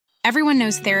Everyone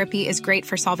knows therapy is great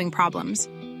for solving problems,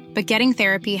 but getting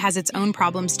therapy has its own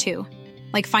problems too,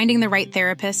 like finding the right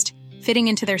therapist, fitting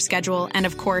into their schedule, and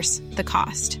of course, the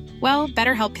cost. Well,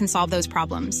 BetterHelp can solve those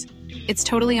problems. It's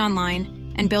totally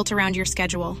online and built around your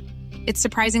schedule. It's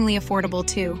surprisingly affordable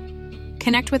too.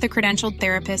 Connect with a credentialed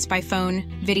therapist by phone,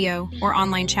 video, or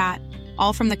online chat,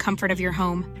 all from the comfort of your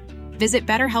home. Visit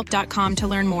BetterHelp.com to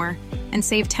learn more and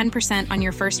save 10% on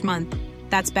your first month.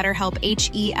 That's BetterHelp,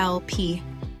 H-E-L-P.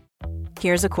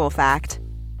 Here's a cool fact.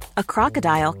 A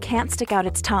crocodile can't stick out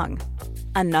its tongue.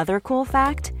 Another cool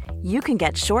fact, you can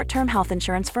get short-term health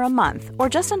insurance for a month or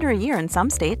just under a year in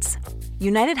some states.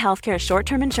 United Healthcare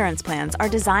short-term insurance plans are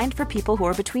designed for people who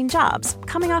are between jobs,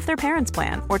 coming off their parents'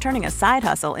 plan, or turning a side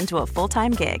hustle into a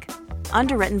full-time gig.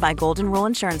 Underwritten by Golden Rule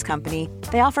Insurance Company,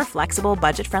 they offer flexible,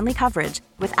 budget-friendly coverage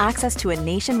with access to a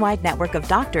nationwide network of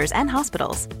doctors and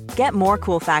hospitals. Get more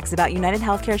cool facts about United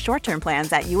Healthcare short-term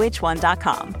plans at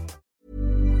uh1.com.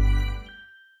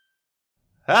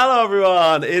 Hello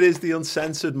everyone, it is the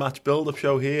Uncensored Match Build-Up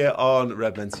Show here on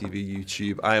Redmen TV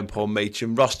YouTube. I am Paul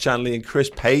Machin, Ross Chanley and Chris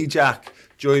Pajak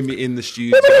join me in the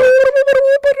studio.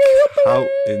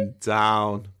 Counting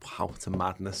down. Wow, what a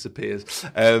madness appears.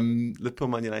 Liverpool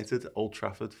Man United, Old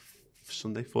Trafford,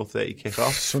 Sunday, 4:30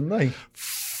 kickoff. Sunday?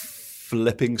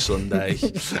 Flipping Sunday.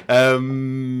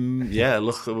 Yeah,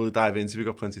 look, we'll dive into it. We've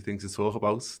got plenty of things to talk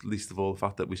about, least of all the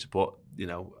fact that we support,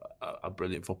 a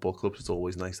brilliant football club. It's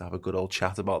always nice to have a good old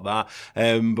chat about that.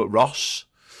 But Ross,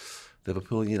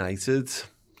 Liverpool United,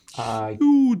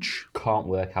 huge. Can't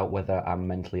work out whether I'm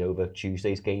mentally over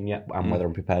Tuesday's game yet and whether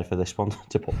I'm prepared for this one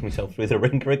to put myself through the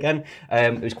ringer again.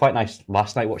 It was quite nice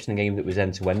last night watching the game that was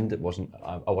end to end. I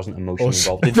wasn't emotionally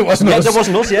involved. There wasn't us. There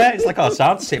wasn't us, yeah. It's like our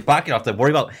sound. Sit back, you don't have to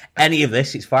worry about any of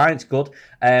this. It's fine, it's good.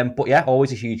 But yeah,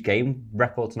 always a huge game.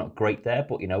 Record's not great there,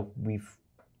 but we've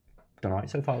done all right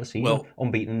so far this season. Well,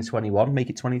 unbeaten in 21,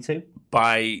 make it 22.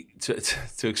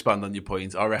 To expand on your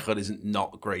point, our record isn't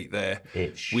not great there.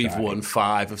 We've won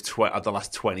 5 of the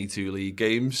last 22 league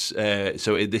games.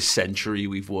 So in this century,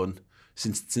 we've won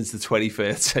since the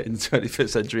 21st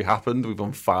century happened. We've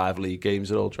won 5 league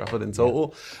games at Old Trafford in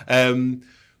total.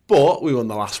 But we won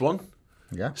the last one.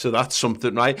 Yeah. So that's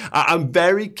something, right? I'm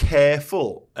very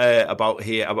careful about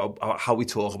how we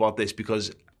talk about this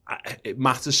because it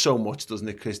matters so much, doesn't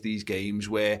it, Chris, these games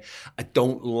where I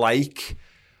don't like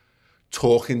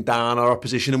talking down our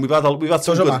opposition, and we've had some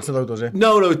doesn't matter though, does it?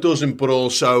 No, it doesn't. But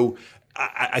also,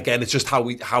 again, it's just how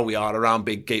we are around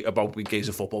big games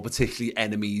of football, particularly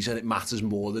enemies, and it matters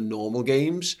more than normal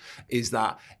games. Is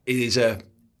that it is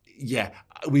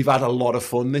we've had a lot of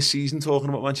fun this season talking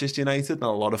about Manchester United and a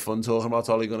lot of fun talking about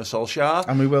Ole Gunnar Solskjaer.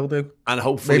 And we will do. And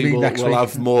hopefully we'll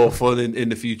have more fun in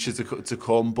the future to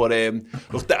come. But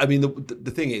look,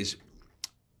 the thing is,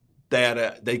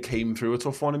 they came through a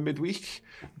tough one in midweek.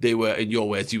 They were, in your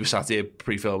words, you were sat here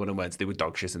pre-filming and went, they were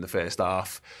dog shit in the first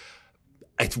half.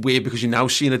 It's weird because you're now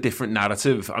seeing a different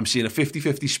narrative. I'm seeing a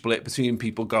 50-50 split between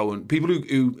people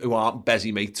who aren't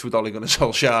busy mates with Ole Gunnar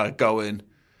Solskjaer going,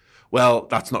 well,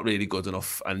 that's not really good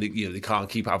enough, and they can't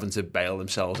keep having to bail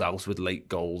themselves out with late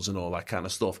goals and all that kind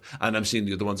of stuff. And I'm seeing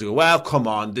the other ones who go, well, come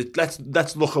on,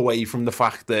 let's look away from the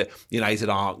fact that United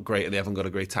aren't great and they haven't got a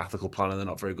great tactical plan and they're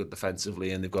not very good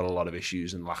defensively and they've got a lot of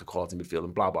issues and lack of quality midfield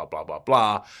and blah blah blah blah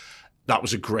blah. That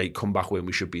was a great comeback win.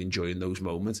 We should be enjoying those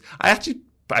moments. I think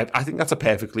that's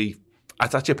actually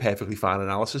a perfectly fine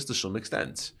analysis to some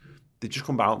extent. They just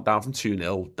come down from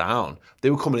 2-0 down. They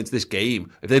were coming into this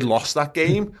game. If they'd lost that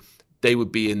game,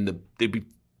 they'd be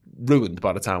ruined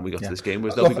by the time we got to this game.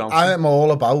 I am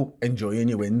all about enjoying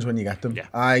your wins when you get them. Yeah.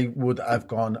 I would have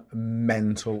gone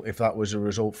mental if that was a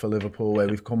result for Liverpool where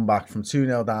we've come back from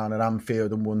 2-0 down at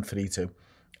Anfield and won 3-2.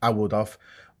 I would have.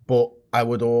 But I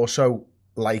would also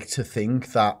like to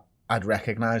think that I'd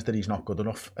recognise that he's not good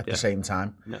enough at the same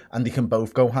time. Yeah. And they can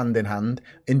both go hand in hand.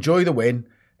 Enjoy the win,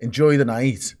 enjoy the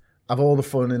night, have all the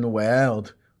fun in the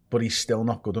world, but he's still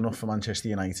not good enough for Manchester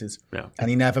United. Yeah. And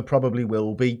he never probably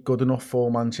will be good enough for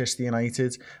Manchester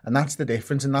United. And that's the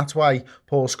difference. And that's why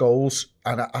Paul Scholes,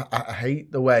 and I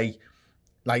hate the way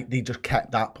they just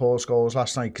kept that Paul Scholes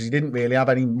last night, because he didn't really have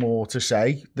any more to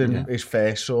say than his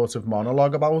first sort of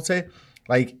monologue about it.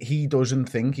 He doesn't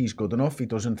think he's good enough. He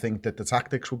doesn't think that the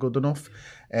tactics were good enough.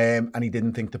 And he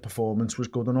didn't think the performance was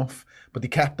good enough. But they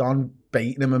kept on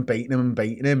baiting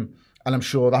him. And I'm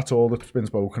sure that's all that's been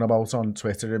spoken about on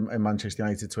Twitter, in Manchester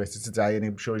United Twitter today, and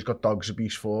I'm sure he's got dog's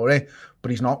abuse for it,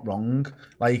 but he's not wrong.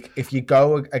 If you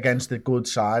go against a good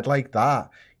side like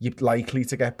that, you're likely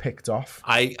to get picked off.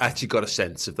 I actually got a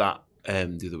sense of that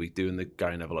the other week doing the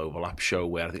Gary Neville Overlap show,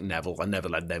 where I think I never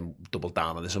let them double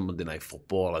down on this on Monday Night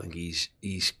Football. I think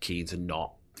he's keen to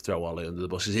not throw Ollie under the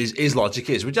bus. His logic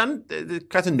is, which is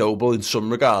kind of noble in some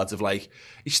regards, of like,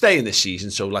 he's staying this season,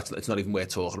 so it's not even worth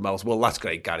talking about. Well, that's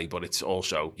great, Gary, but it's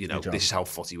also, this is how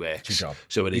footy works.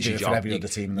 So it is your job. You're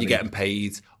getting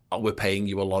paid. We're paying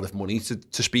you a lot of money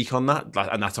to speak on that,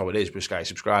 and that's how it is with Sky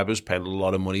subscribers, paying a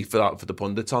lot of money for the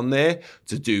pundits on there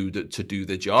to do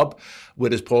the job.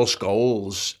 Whereas Paul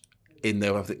Scholes, in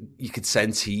there, you could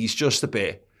sense he's just a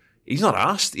bit. He's not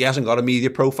asked. He hasn't got a media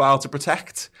profile to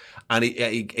protect, and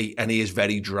he is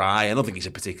very dry. I don't think he's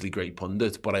a particularly great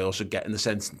pundit, but I also get in the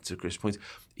sense, to Chris' point,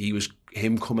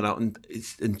 him coming out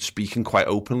and speaking quite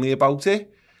openly about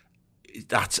it.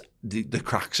 That's the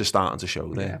cracks are starting to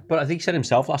show there. Yeah, but I think he said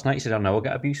himself last night. He said, "I know I'll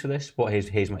get abuse for this, but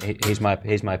here's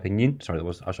my opinion." Sorry, I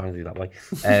was trying to do that way.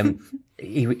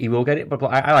 He will get it, but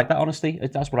I like that honesty.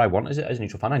 That's what I want as a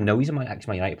neutral fan. I know he's a Man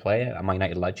United player, a Man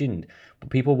United legend, but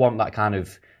people want that kind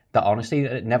of that honesty.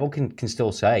 Neville can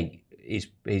still say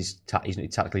he's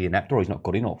tactically inept or he's not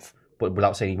good enough, but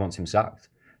without saying he wants him sacked.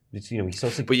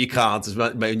 But you can't,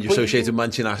 when you're associated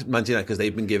with Man United, because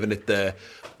they've been given it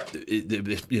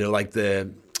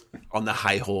on the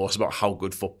high horse about how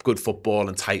good football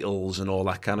and titles and all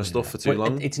that kind of stuff for too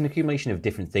long. It's an accumulation of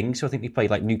different things. So I think they played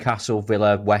like Newcastle,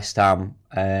 Villa, West Ham,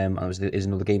 and there's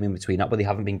another game in between that, but they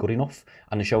haven't been good enough,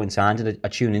 and they're showing signs. And I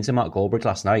tuned into Mark Goldbridge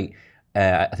last night.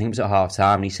 I think it was at half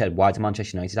time, and he said, "Why do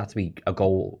Manchester United have to be a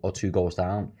goal or 2 goals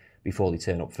down before they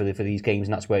turn up for these games?"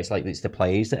 And that's where it's like it's the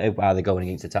players that are either going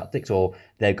against the tactics or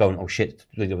they're going, "Oh shit,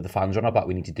 the fans are on our back,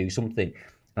 we need to do something."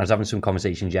 And I was having some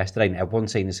conversations yesterday, and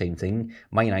everyone's saying the same thing.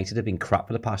 Man United have been crap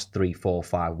for the past 3, 4,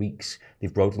 5 weeks.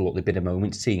 They've brought a look, they've been a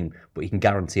moments team, but you can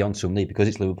guarantee on Sunday, because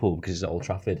it's Liverpool, because it's at Old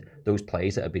Trafford, those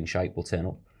players that have been shite will turn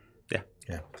up.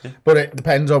 Yeah. But it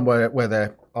depends on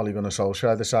whether Ole Gunnar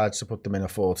Solskjaer decides to put them in a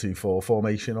 4-2-4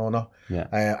 formation or not.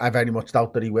 Yeah. I very much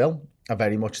doubt that he will. I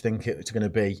very much think it's going to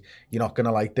be, you're not going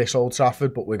to like this Old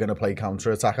Trafford, but we're going to play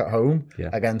counter-attack at home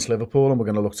against Liverpool, and we're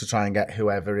going to look to try and get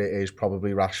whoever it is,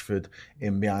 probably Rashford,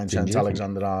 in behind Trent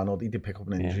Alexander-Arnold. He did pick up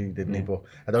an injury, didn't he? But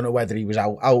I don't know whether he was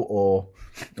out or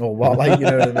what, like, you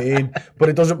know what I mean? But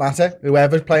it doesn't matter.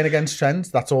 Whoever's playing against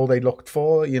Trent, that's all they looked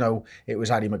for. It was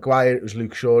Harry Maguire, it was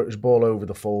Luke Shaw, it was ball over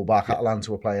the full-back.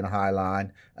 Atlanta were playing a high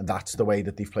line, and that's the way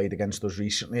that they've played against us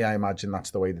recently. I imagine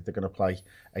that's the way that they're going to play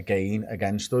again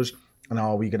against us. And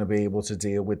are we going to be able to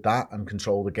deal with that and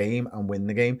control the game and win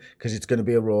the game? Because it's going to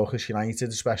be a raucous United,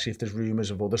 especially if there's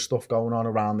rumours of other stuff going on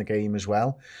around the game as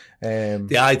well.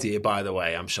 The idea, by the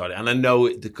way, I'm sorry, and I know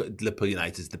Liverpool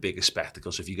United is the biggest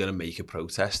spectacle, so if you're going to make a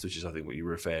protest, which is I think what you're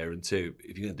referring to,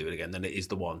 if you're going to do it again, then it is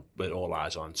the one with all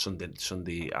eyes on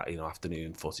Sunday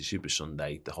afternoon, Footy Super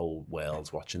Sunday, the whole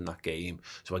world's watching that game.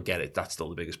 So I get it, that's still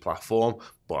the biggest platform,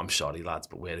 but I'm sorry, lads,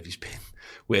 but where have you been?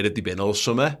 Where have they been all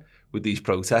summer with these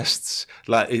protests?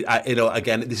 Like,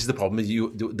 again, this is the problem.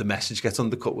 The message gets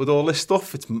undercut with all this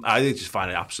stuff. I just find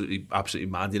it absolutely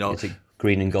mad. It's like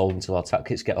green and gold until our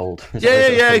tactics get old.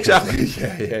 Yeah, exactly.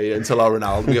 Yeah.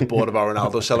 Until we get bored of our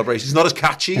Ronaldo celebrations. It's not as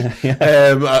catchy,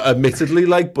 admittedly.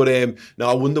 But no,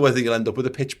 I wonder whether you'll end up with a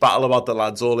pitch battle about the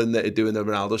lads all in there doing the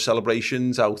Ronaldo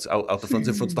celebrations out the front,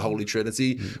 in front of the Holy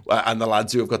Trinity, and the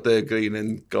lads who have got the green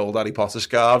and gold Harry Potter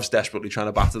scarves, desperately trying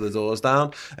to batter the doors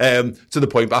down. To the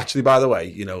point, actually, by the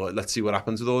way, let's see what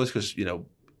happens with all this, because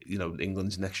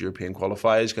England's next European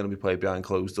qualifier is going to be played behind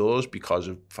closed doors because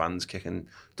of fans kicking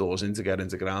doors in to get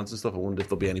into grounds and stuff. I wonder if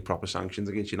there'll be any proper sanctions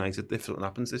against United if something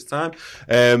happens this time.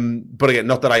 But again,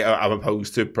 not that I'm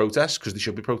opposed to protests, because they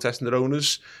should be protesting their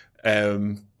owners.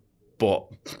 But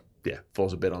yeah,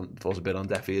 falls a bit on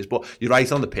deaf ears. But you're right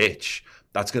on the pitch.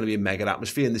 That's going to be a mega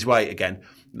atmosphere, and this is why, again,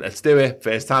 let's do it.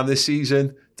 First time this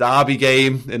season, derby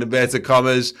game, in inverted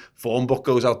commas, form book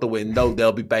goes out the window,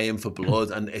 they'll be baying for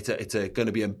blood, and it's going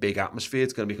to be a big atmosphere.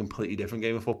 It's going to be a completely different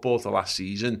game of football to last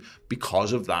season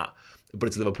because of that. But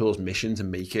it's Liverpool's mission to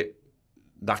make it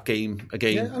that game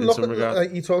again, in some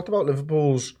regard. You talked about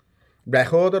Liverpool's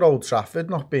record at Old Trafford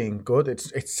not being good.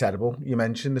 It's terrible. You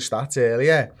mentioned the stats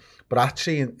earlier, but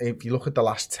actually, if you look at the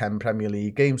last 10 Premier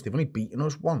League games, they've only beaten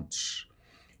us once.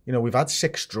 We've had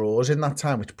 6 draws in that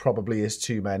time, which probably is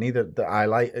too many that I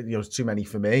like. It's too many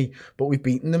for me, but we've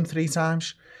beaten them 3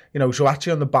 times. So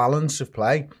actually on the balance of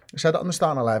play, I said it on the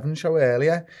Starting 11 show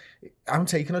earlier, I'm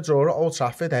taking a draw at Old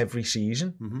Trafford every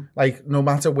season. Mm-hmm. Like, no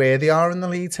matter where they are in the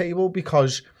league table,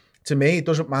 because to me, it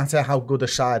doesn't matter how good a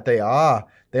side they are.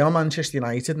 They are Manchester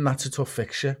United, and that's a tough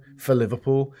fixture for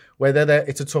Liverpool. Whether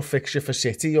it's a tough fixture for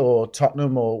City or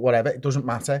Tottenham or whatever, it doesn't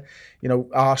matter.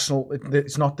 Arsenal,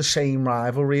 it's not the same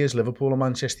rivalry as Liverpool and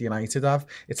Manchester United have.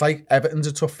 It's like Everton's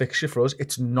a tough fixture for us.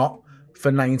 It's not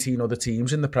for 19 other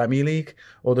teams in the Premier League,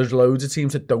 or there's loads of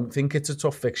teams that don't think it's a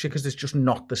tough fixture because it's just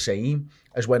not the same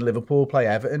as when Liverpool play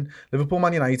Everton. Liverpool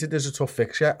Man United is a tough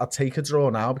fixture. I'll take a draw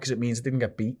now because it means it didn't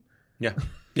get beat.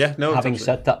 Yeah, no. Having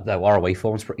said that, though, our away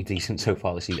form's pretty decent so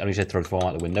far this season. I know you said throw form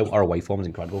out the window. Our away form's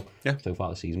incredible so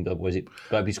far this season. But was it?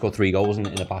 We scored 3 goals in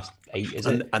the past 8, is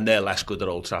it? And they're less good at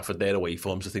Old Trafford. Their away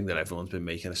form's the thing that everyone's been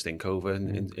making a stink over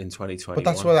in 2021. But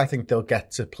that's why I think they'll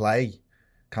get to play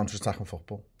counter-attacking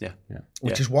football.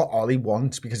 Which is what Ollie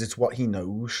wants, because it's what he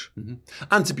knows. Mm-hmm.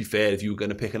 And to be fair, if you were going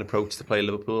to pick an approach to play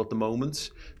Liverpool at the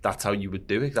moment, that's how you would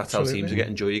do it. That's how teams are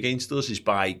getting joy against us, is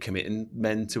by committing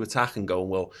men to attack and going,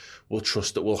 well, we'll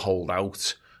trust that we'll hold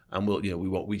out, and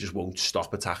we just won't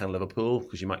stop attacking Liverpool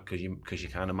because you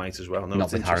kind of might as well. No,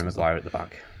 not with Harry Maguire at the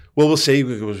back. Well, we'll see.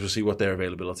 We'll see what their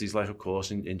availability is like, of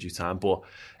course, in due time. But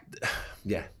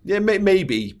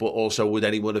maybe. But also, would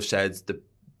anyone have said that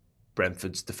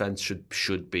Brentford's defence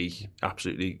should be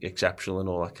absolutely exceptional and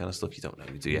all that kind of stuff? You don't know,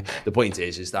 do you? The point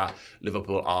is that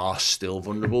Liverpool are still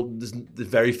vulnerable. There's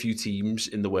very few teams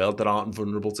in the world that aren't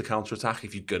vulnerable to counter-attack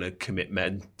if you're going to commit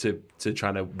men to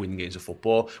trying to win games of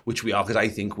football, which we are, because I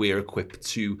think we're equipped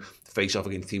to face off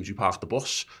against teams who park the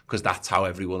bus, because that's how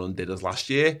everyone undid us last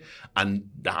year. And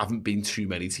there haven't been too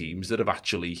many teams that have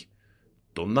actually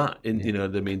done that. You know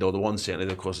what I mean? Though the ones certainly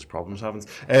that causes problems haven't.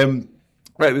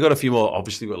 Right, we've got a few more.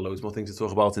 Obviously, we've got loads more things to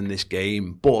talk about in this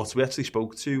game. But we actually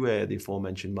spoke to the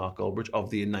aforementioned Mark Goldbridge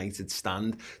of the United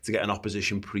Stand to get an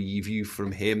opposition preview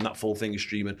from him. That full thing is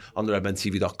streaming on the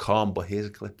redmentv.com. But here's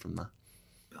a clip from that.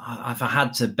 If I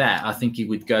had to bet, I think he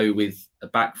would go with a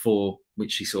back four,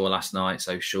 which he saw last night.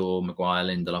 So Shaw, Maguire,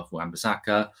 Lindelof,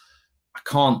 Wan-Bissaka. I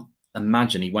can't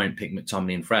imagine he won't pick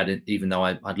McTominay and Fred, even though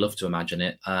I'd love to imagine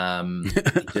it.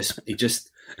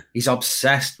 He's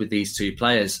obsessed with these two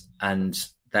players, and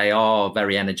they are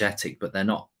very energetic, but they're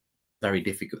not very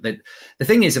difficult. The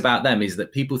thing is about them is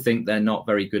that people think they're not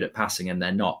very good at passing, and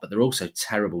they're not, but they're also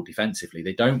terrible defensively.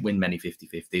 They don't win many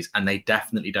 50-50s, and they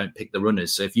definitely don't pick the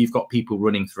runners. So if you've got people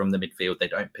running from the midfield, they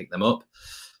don't pick them up.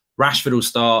 Rashford will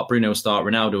start, Bruno will start,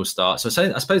 Ronaldo will start. So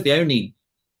I suppose the only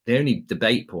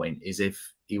debate point is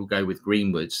if he will go with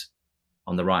Greenwood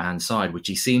on the right-hand side, which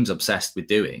he seems obsessed with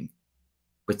doing.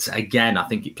 But again, I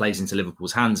think it plays into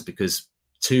Liverpool's hands, because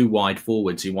 2 wide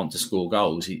forwards who want to score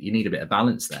goals, you need a bit of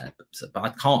balance there. But I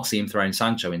can't see him throwing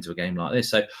Sancho into a game like this.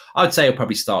 So I'd say he'll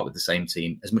probably start with the same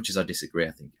team. As much as I disagree,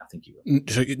 I think he will.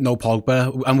 So no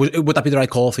Pogba, and would that be the right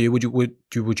call for you? Would you want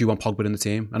Pogba in the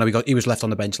team? I know he was left on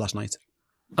the bench last night.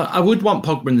 I would want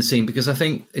Pogba in the team, because I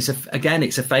think it's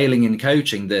a failing in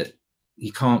coaching that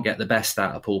you can't get the best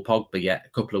out of Paul Pogba yet. A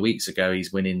couple of weeks ago,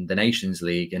 he's winning the Nations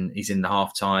League, and he's in the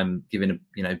half-time giving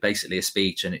basically a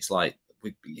speech, and it's like,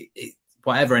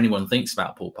 whatever anyone thinks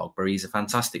about Paul Pogba, he's a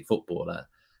fantastic footballer,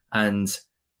 and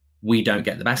we don't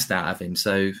get the best out of him.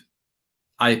 So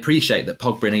I appreciate that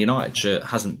Pogba in a United shirt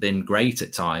hasn't been great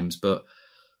at times, but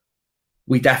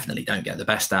we definitely don't get the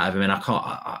best out of him. And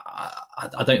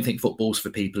I don't think football's for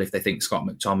people if they think Scott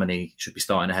McTominay should be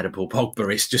starting ahead of Paul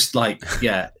Pogba. It's just like,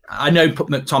 I know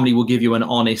McTominay will give you an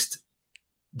honest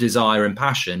desire and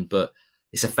passion, but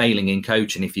it's a failing in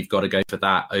coaching if you've got to go for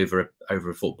that over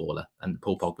a footballer. And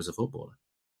Paul Pogba's a footballer.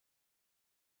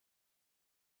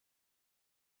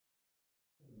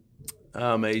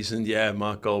 Amazing, yeah.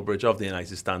 Mark Goldbridge of the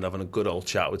United Stand having a good old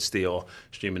chat with Steele,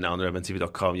 streaming now on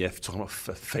redmentv.com. Yeah, talking about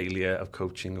failure of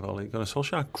coaching of Ole Gunnar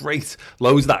Solskjaer. Great,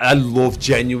 loads of that. I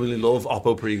genuinely love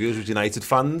Oppo previews with United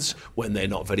fans when they're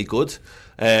not very good,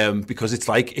 because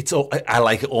I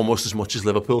like it almost as much as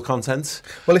Liverpool content.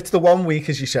 Well, it's the 1 week,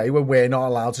 as you say, when we're not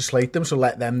allowed to slate them, so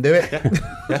let them do it.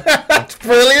 That's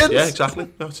brilliant. Yeah, exactly.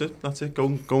 That's it. Go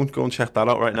and check that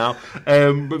out right now.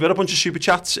 We've had a bunch of super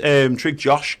chats. Trig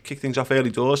Josh kicked things off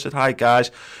early doors, said, hi guys,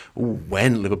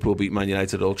 when Liverpool beat Man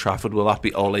United at Old Trafford, will that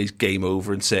be Ole's game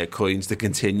over and set coins to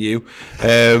continue?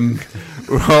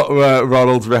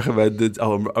 Ronald's recommended,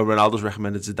 Ronaldo's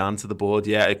recommended Zidane to the board.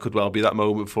 Yeah, it could well be that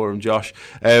moment for him, Josh.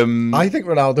 I think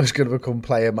Ronaldo's going to become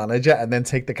player manager and then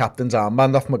take the captain's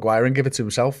armband off Maguire and give it to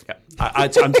himself. Yeah.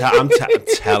 I'm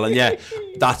telling you,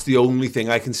 that's the only thing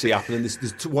I can see happening.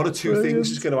 There's one or two things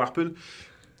is going to happen.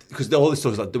 Because all this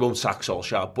stuff is like, they won't sack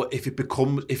Solskjaer, but if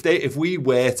we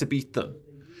were to beat them,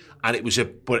 and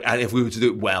if we were to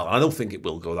do it well, I don't think it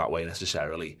will go that way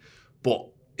necessarily, but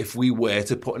if we were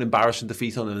to put an embarrassing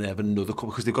defeat on them and they have another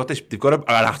couple, because they've got an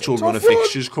actual run of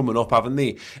fixtures coming up, haven't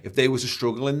they? If they were to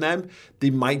struggle in them, they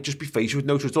might just be faced with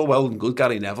no trust. Oh, well and good,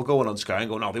 Gary Neville going on Sky and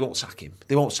going, no, they won't sack him.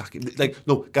 Like,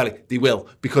 no, Gary, they will,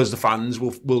 because the fans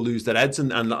will lose their heads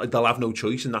and they'll have no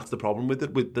choice, and that's the problem with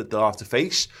it, that they'll have to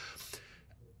face.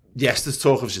 Yes, there's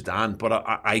talk of Zidane, but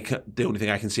the only thing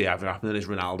I can see ever happening is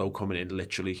Ronaldo coming in.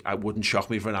 Literally, it wouldn't shock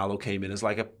me if Ronaldo came in as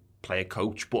like a player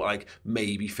coach, but like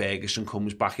maybe Ferguson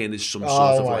comes back in as some sort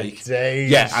of like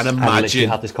and imagine. I literally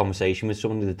had this conversation with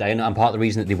someone the other day, and part of the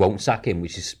reason that they won't sack him,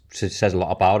 which says a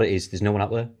lot about it, is there's no one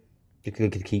out there. They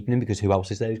could keep him because who else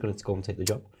is there who's going to go and take the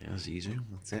job? Yeah, Zizou,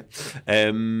 that's it.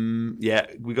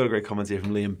 We got a great comment here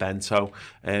from Liam Bento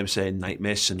saying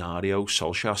nightmare scenario,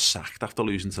 Solskjaer sacked after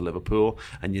losing to Liverpool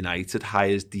and United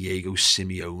hires Diego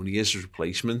Simeone as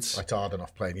replacement. It's hard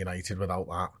enough playing United without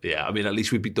that. Yeah, I mean at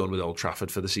least we'd be done with Old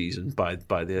Trafford for the season by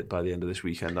the end of this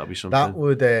weekend. That'd be something.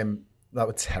 That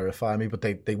would terrify me, but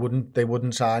they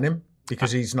wouldn't sign him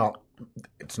because he's not.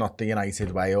 It's not the United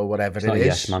way or whatever it is.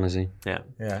 Yes, man, is he? Yeah.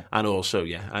 And also,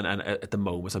 and at the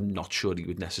moment, I'm not sure he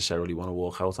would necessarily want to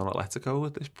walk out on Atletico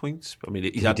at this point. I mean, he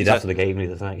did after the game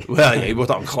the other night. Well, yeah, he was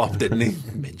on Klopp, didn't he?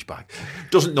 Minge bag.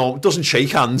 Doesn't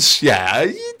shake hands. Yeah,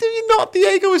 do you not,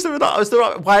 Diego? Is there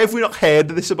why have we not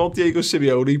heard of this about Diego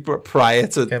Simeone prior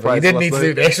to? Yeah, you didn't need to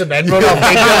do this and then run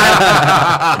off.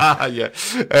 Yeah.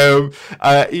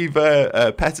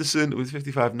 Eva Petterson with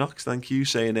 55 knocks. Thank you.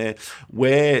 Saying,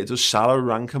 where does Salah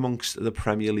rank amongst the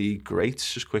Premier League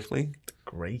greats, just quickly?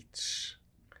 Greats.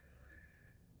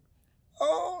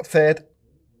 Third.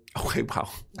 Okay, wow.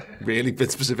 Really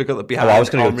bit specific at the behind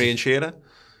Henry and Shearer.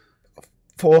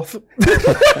 Fourth.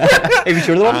 Are you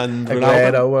sure of the one? And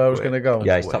Ronaldo, where I was going to go.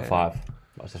 Yeah, he's top 5.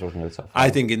 I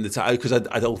think in the time, because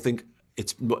I don't think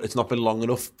it's not been long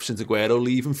enough since Aguero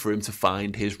leaving for him to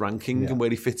find his ranking and where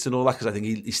he fits and all that, because I think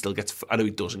he still gets. I know he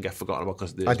doesn't get forgotten about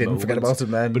because I didn't forget about him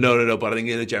then. But no. But I think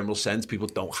in a general sense, people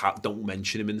don't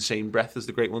mention him in the same breath as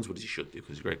the great ones, which he should do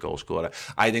because he's a great goal scorer.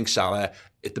 I think Salah,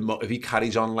 if he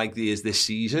carries on like he is this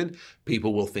season,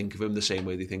 people will think of him the same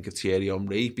way they think of Thierry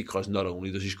Henry, because not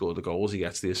only does he score the goals, he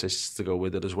gets the assists to go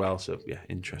with it as well. So yeah,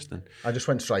 interesting. I just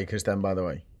went strikers then, by the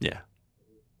way. Yeah.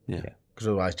 Because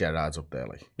otherwise Gerrard's up there,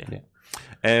 like. Yeah.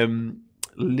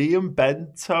 Liam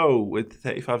Bento with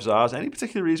 35 Zars. Any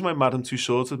particular reason why Madame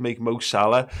Tussauds would make Mo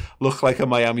Salah look like a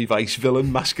Miami Vice villain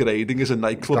masquerading as a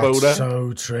nightclub owner? That's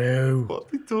so true.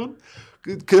 What have they done?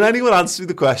 Can anyone answer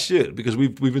the question? Because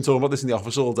we've been talking about this in the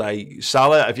office all day.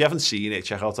 Salah, if you haven't seen it,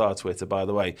 check out our Twitter, by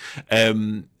the way.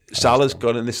 Salah's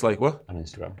gone in this, like, what? And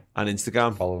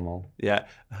Instagram. Follow them all. Yeah.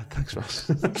 Thanks, Ross.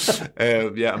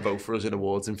 And vote for us in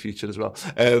awards in future as well.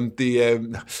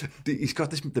 He's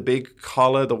got the big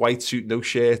collar, the white suit, no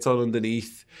shirt on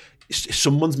underneath.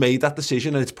 Someone's made that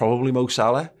decision, and it's probably Mo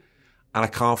Salah. And I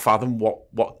can't fathom what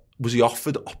was he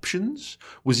offered options?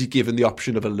 Was he given the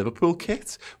option of a Liverpool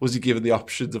kit? Was he given the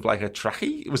options of like a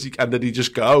trackie? And did he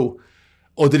just go?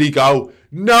 Or did he go,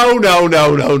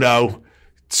 no.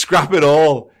 Scrap it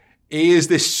all. Here's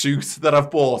this suit that I've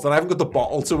bought, and I haven't got the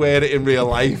bottle to wear it in real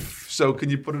life. So can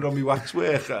you put it on my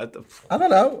waxwork? I don't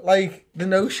know. Like, the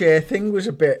no share thing was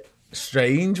a bit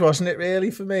strange, wasn't it,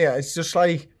 really, for me? It's just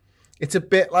like, it's a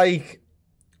bit like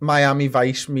Miami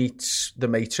Vice meets The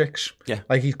Matrix. Yeah.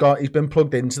 Like, he's been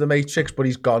plugged into The Matrix, but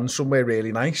he's gone somewhere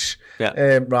really nice.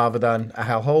 Yeah. Rather than a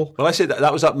hellhole. Well, I said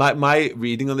that was my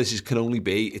reading on this can only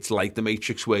be, it's like The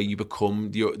Matrix where you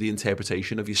become the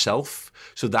interpretation of yourself.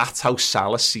 So that's how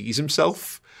Salah sees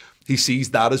himself. He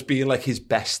sees that as being like his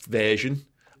best version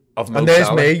of Mo And there's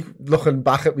Salah. me looking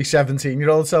back at my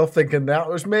 17-year-old self thinking, that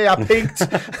was me, I peaked.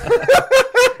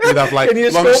 You'd have like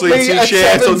long sleeve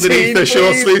t-shirt underneath a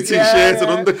short sleeve t-shirt and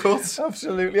undercut.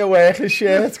 Absolutely, a worker's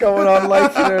shirt going on,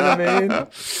 like, you know what I mean?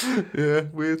 Yeah,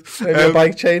 weird. Maybe a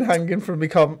bike chain hanging from me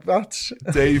combats.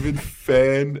 David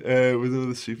Fern with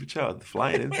another super chat.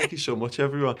 Flying in. Thank you so much,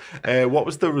 everyone. What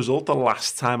was the result the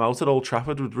last time out at Old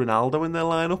Trafford with Ronaldo in their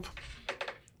lineup?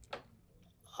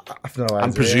 I've no idea.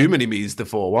 I'm presuming he means the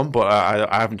 4-1, but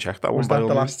I haven't checked that one. Was that the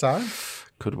last time?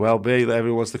 Could well be.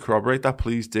 Everyone wants to corroborate that.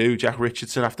 Please do. Jack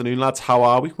Richardson, afternoon, lads. How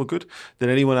are we? We're good. Did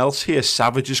anyone else hear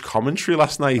Savage's commentary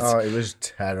last night? Oh, it was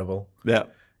terrible. Yeah.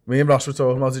 Me and Ross were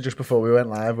talking about it just before we went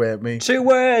live, weren't we? 2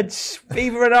 words.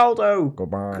 Viva Ronaldo.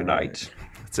 Goodbye. Good night.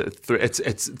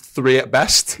 It's 3 at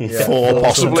best. Yeah, 4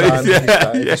 possibly.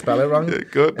 If you spell it wrong. Yeah,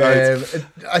 good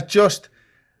night.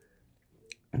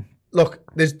 Look,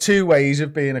 there's 2 ways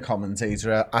of being a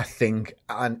commentator, I think,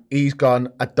 and he's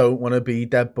gone, I don't want to be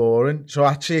dead boring. So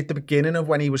actually, at the beginning of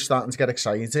when he was starting to get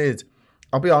excited,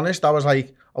 I'll be honest, I was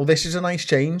like, oh, this is a nice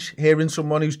change, hearing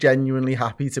someone who's genuinely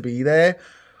happy to be there.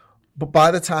 But by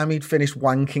the time he'd finished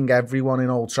wanking everyone in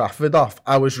Old Trafford off,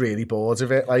 I was really bored of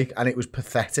it, like, and it was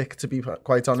pathetic, to be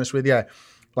quite honest with you.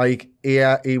 Like,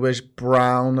 he was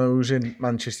brown-nosing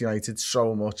Manchester United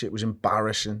so much, it was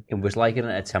embarrassing. It was like an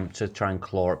attempt to try and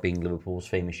claw at being Liverpool's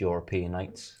famous European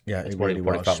nights. Yeah, It's it what really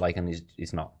what was. it felt like, and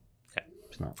he's not. Yeah.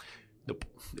 It's not. Nope.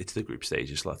 It's the group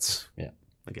stages, lads. Yeah.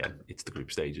 Again, it's the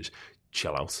group stages.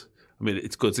 Chill out. I mean,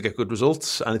 it's good to get good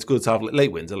results, and it's good to have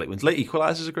late wins. Late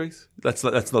equalisers are great. Let's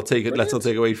not take it. Let's not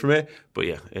take away from it. But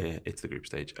yeah, it's the group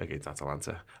stage against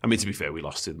Atalanta. I mean, to be fair, we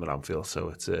lost to them at Anfield, so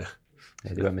it's. Yeah,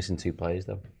 they were missing 2 players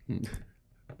though.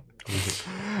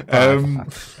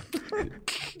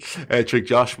 Trick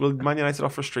Josh, will Man United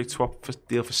offer a straight swap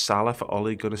deal for Salah for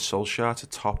Ole Gunnar Solskjaer to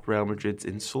top Real Madrid's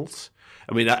insult?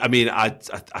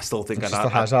 I still think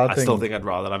I'd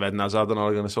rather have Eden Hazard than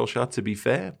Ole Gunnar Solskjaer, to be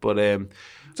fair. But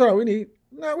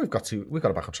we've got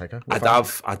a backup striker. I'd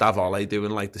have Ole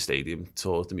doing like the stadium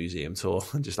tour, the museum tour,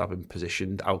 and just have him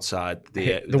positioned outside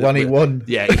the one he won.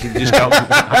 Yeah, he can just go.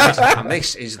 And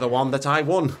this is the one that I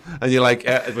won, and you're like,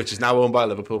 which is now owned by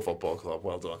Liverpool Football Club.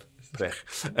 Well done, prick.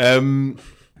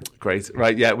 Great,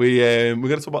 right? Yeah, we're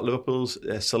going to talk about Liverpool's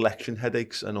selection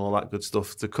headaches and all that good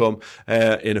stuff to come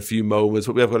in a few moments.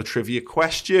 But we have got a trivia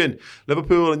question.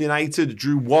 Liverpool and United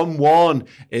drew 1-1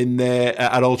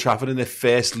 at Old Trafford in their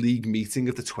first league meeting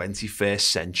of the 21st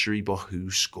century. But who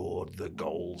scored the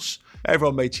goals? Hey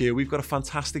everyone, mate here. We've got a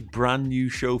fantastic brand new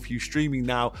show for you, streaming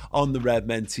now on the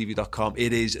redmentv.com.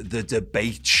 It is The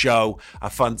Debate Show, a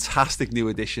fantastic new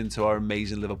addition to our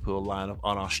amazing Liverpool lineup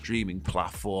on our streaming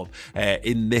platform.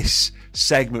 In this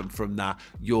segment from that,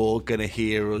 you're going to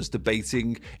hear us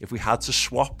debating if we had to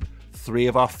swap 3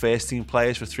 of our first team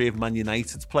players for 3 of Man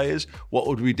United's players, what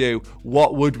would we do?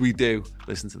 What would we do?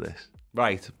 Listen to this.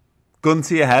 Right, gun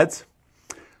to your head.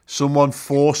 Someone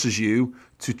forces you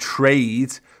to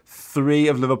trade 3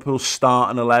 of Liverpool's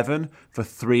starting 11 for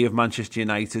 3 of Manchester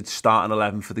United's starting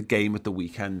 11 for the game at the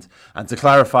weekend. And to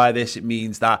clarify this, it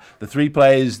means that the 3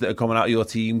 players that are coming out of your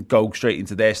team go straight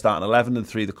into their starting 11, and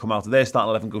 3 that come out of their starting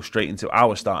 11 go straight into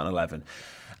our starting 11.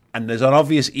 And there's an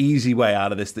obvious easy way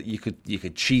out of this, that you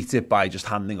could cheat it by just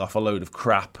handing off a load of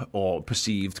crap or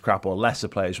perceived crap or lesser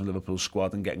players from Liverpool's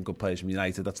squad and getting good players from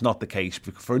United. That's not the case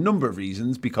for a number of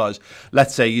reasons, because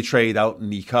let's say you trade out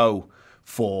Nico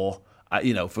for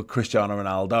Cristiano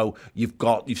Ronaldo, you've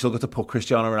still got to put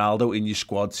Cristiano Ronaldo in your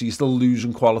squad, so you're still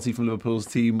losing quality from Liverpool's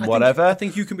team. I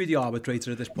think you can be the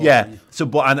arbitrator at this point. Yeah. So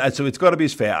it's got to be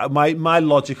as fair. My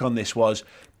logic on this was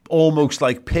almost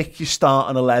like pick your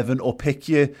starting 11 or pick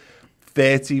your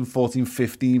 13, 14,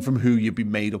 15 from who you'd be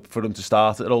made up for them to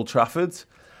start at Old Trafford,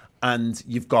 and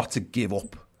you've got to give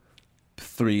up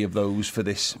 3 of those for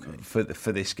this for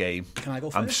this game. Can I go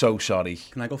first? I'm so sorry.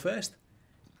 Can I go first?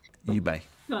 You may.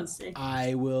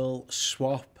 I will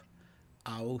swap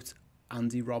out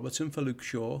Andy Robertson for Luke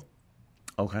Shaw.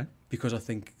 Okay. Because I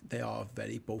think they are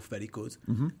both very good,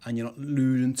 and you're not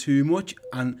losing too much.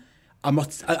 And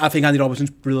I think Andy Robertson's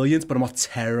brilliant, but I'm not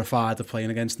terrified of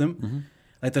playing against them.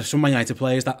 Like, there's some Man United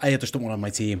players that I just don't want on my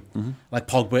team. Like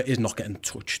Pogba is not getting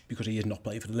touched because he is not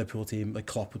playing for the Liverpool team. Like,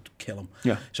 Klopp would kill him.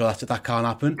 Yeah. So that can't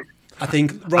happen. I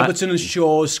think Robertson and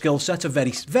Shaw's skill sets are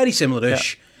very, very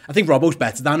similar-ish. Yeah. I think Robbo's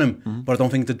better than him, but I don't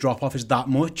think the drop-off is that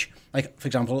much. Like, for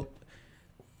example,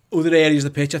 other areas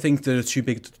of the pitch, I think there are too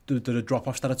big. There are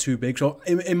drop-offs that are too big. So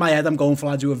in my head, I'm going for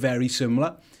lads who are very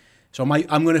similar. So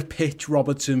I'm going to pitch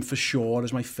Robertson for sure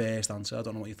as my first answer. I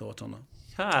don't know what your thoughts on that.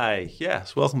 Hi,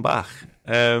 yes, welcome back.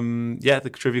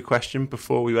 The trivia question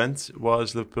before we went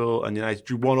was Liverpool and United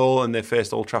drew 1-1 in their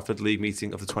first Old Trafford League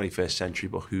meeting of the 21st century,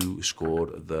 but who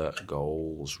scored the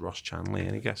goals? Ross Chanley,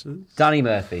 any guesses? Danny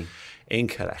Murphy.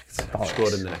 Incorrect.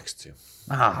 Scored in the next 2.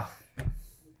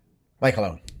 Michael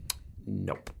Owen.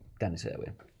 Nope. Dennis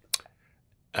Irwin.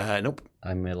 Nope.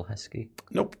 Emil Heskey.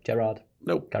 Nope. Gerrard.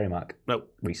 Nope. Gary Mack.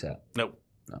 Nope. Reset. Nope.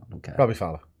 No, I don't care. Robbie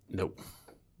Fowler. Nope.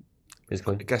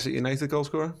 Physically. Guess at United goal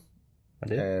scorer? I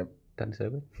did. Dennis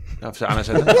Irwin. Anna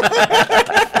said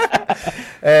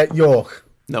that. York.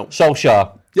 No.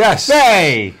 Solskjaer. Yes.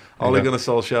 Hey! Ole Gunnar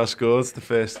Solskjaer scored the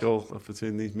first goal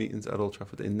between these meetings at Old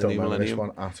Trafford in the new millennium. Don't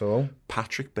remember this one at all.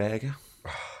 Patrick Berger.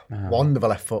 Wonderful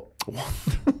left foot.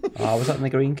 Was that in the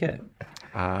green kit?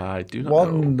 I do not know.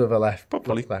 Wonderful left.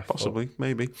 Probably, left possibly,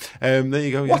 maybe. There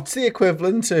you go. Yeah. What's the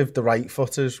equivalent of the right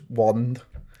footer's wand?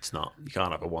 It's not. You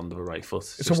can't have a wand of a right foot.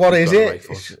 So what is it?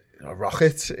 It's a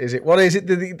rocket. Is it? What is it?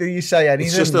 Do you say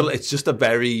anything? It's just a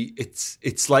very.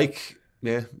 It's like,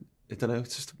 yeah. I don't know.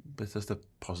 It's just a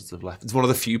positive left. It's one of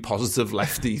the few positive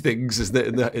lefty things, isn't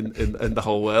it, in the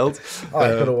whole world?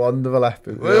 I've got a wonderful left.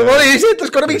 Yeah. What is it? There's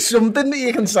got to be something that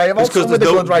you can say about someone with a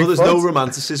good right foot. There's no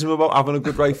romanticism about having a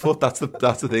good right foot. That's the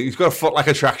thing. He's got a foot like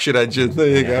a traction engine.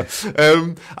 There you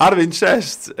go. Out of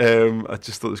interest, I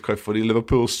just thought it was quite funny.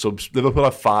 Liverpool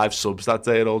had 5 subs that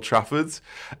day at Old Trafford.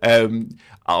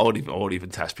 I won't even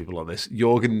test people on this.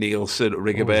 Jorgen Nielsen,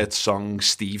 Rigobert Song,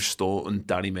 Steve Staunton,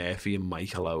 Danny Murphy and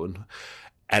Michael Owen.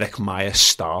 Eric Meyer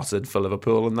started for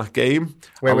Liverpool in that game.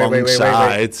 Wait. Why are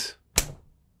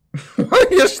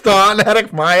you starting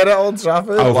Eric Meyer at Old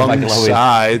Trafford?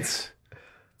 Alongside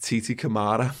Titi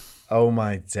Kamara. Oh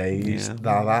my days. Yeah.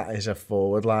 Now that is a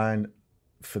forward line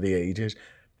for the ages.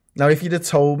 Now, if you'd have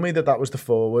told me that was the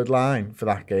forward line for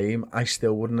that game, I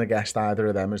still wouldn't have guessed either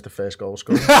of them as the first goal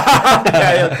scorer.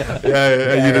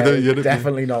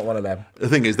 Definitely not one of them. The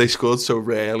thing is, they scored so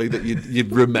rarely that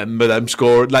you'd remember them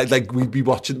scoring. Like we'd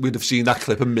have seen that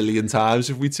clip a million times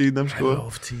if we'd seen them score. I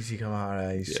love Titi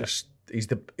Kamara.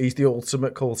 He's the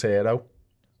ultimate cult hero.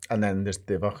 And then there's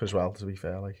Divock as well, to be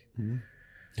fair.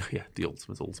 Yeah, the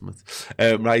ultimate.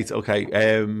 Right, okay.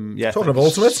 Talking of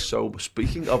ultimate. So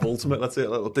speaking of ultimate, let's say a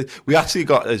little bit. We actually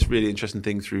got this really interesting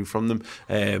thing through from them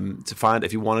to find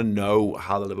if you want to know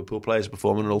how the Liverpool players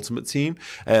perform in an ultimate team.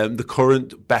 The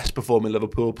current best performing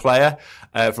Liverpool player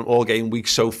from all game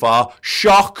weeks so far.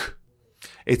 Shock!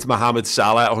 It's Mohamed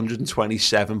Salah,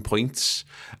 127 points.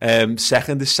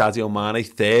 Second is Sadio Mane.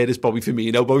 Third is Bobby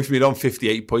Firmino. Bobby Firmino on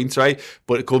 58 points, right?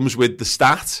 But it comes with the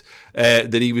stat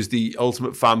that he was the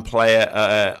ultimate fan player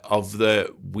of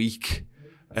the week.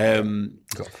 He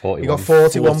got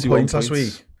 41 points last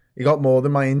week. He got more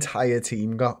than my entire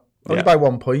team got. Only by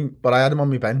 1 point, but I had him on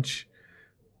my bench.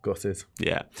 Gutted.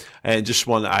 Yeah, and just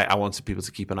one I wanted people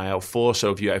to keep an eye out for. So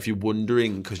if you're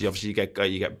wondering, because you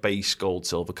get base, gold,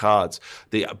 silver cards.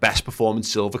 The best performing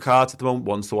silver cards at the moment,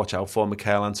 ones to watch out for: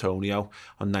 Mikel Antonio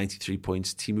on 93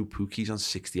 points, Timu Puki's on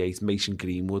 68, Mason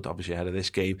Greenwood obviously ahead of this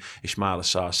game, Ismail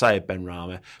Assar, Sayed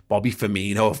Benrahma, Bobby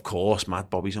Firmino, of course. Mad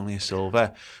Bobby's only a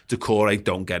silver. Decore,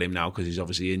 don't get him now because he's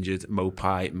obviously injured.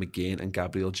 Mopai, McGinn, and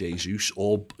Gabriel Jesus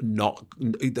all not.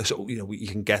 So you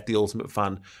can get the ultimate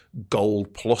fan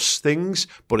gold plus things,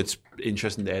 but it's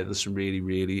interesting there. There's some really,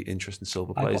 really interesting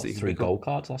silver players. I got 3 gold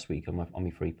cards last week on my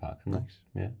free pack. Nice.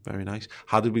 Yeah, very nice.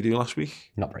 How did we do last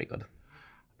week? Not very good.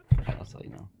 I'll tell you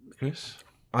now. Chris?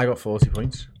 I got 40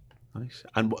 points. Nice.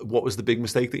 And what was the big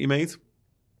mistake that you made?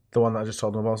 The one that I just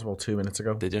told them about 2 minutes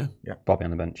ago. Did you? Yeah. Bobby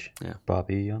on the bench. Yeah.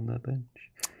 Bobby on the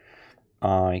bench.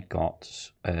 I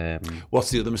got...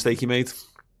 What's the other mistake you made?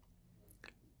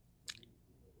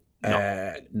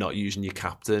 Not using your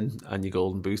captain and your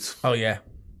golden boot. Oh, yeah.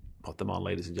 Put them on,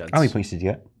 ladies and gents. How many points did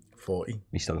you get? 40.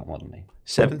 You still got more than me.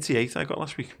 78 I got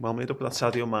last week. Well made up with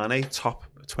that Sadio Mane. Top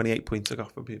 28 points I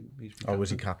got for him. Oh, was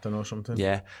he captain or something?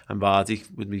 Yeah. And Vardy,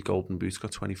 with me golden boot,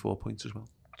 got 24 points as well.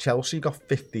 Chelsea got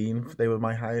 15. They were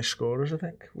my highest scorers, I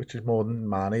think, which is more than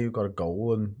Mane, who got a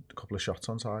goal and a couple of shots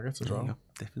on target as well.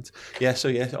 Different. Yeah, so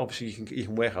obviously you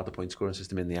can work out the point scoring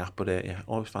system in the app, but I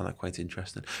always find that quite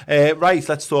interesting. Right,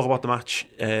 let's talk about the match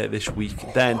this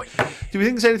week then. Do we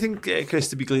think there's anything, Chris,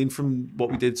 to be gleaned from what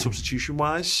we did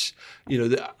substitution-wise?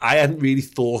 I hadn't really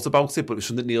thought about it, but it was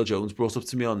something Neil Jones brought up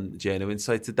to me on Journo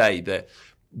Insight today, that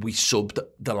we subbed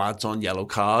the lads on yellow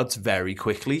cards very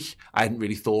quickly. I hadn't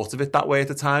really thought of it that way at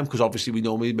the time, because obviously we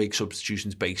normally make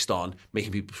substitutions based on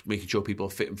making sure people are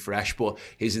fit and fresh. But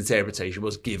his interpretation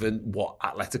was, given what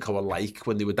Atletico are like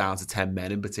when they were down to 10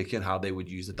 men in particular, and how they would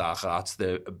use the dark arts to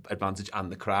their advantage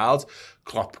and the crowd,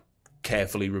 Klopp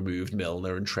carefully removed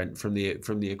Milner and Trent from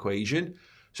the equation.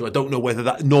 So I don't know whether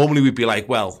that, normally we'd be like,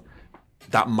 well,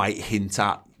 that might hint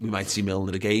at we might see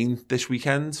Milner again this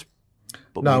weekend.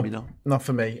 But no, maybe not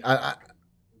for me.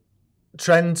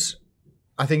 Trent,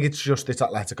 I think it's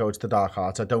Atletico, it's the dark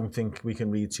arts. I don't think we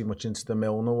can read too much into the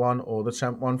Milner one or the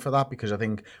Trent one for that, because I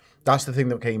think that's the thing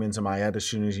that came into my head as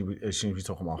soon as we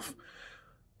took him off.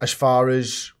 As far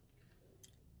as,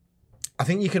 I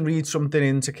think you can read something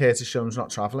into Curtis Jones not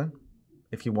travelling,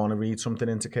 if you want to read something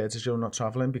into Curtis Jones not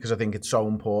travelling, because I think it's so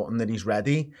important that he's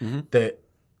ready, that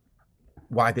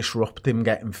why disrupt him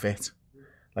getting fit?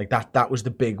 Like that was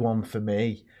the big one for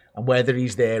me. And whether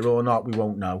he's there or not, we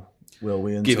won't know, will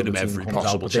we? Giving him every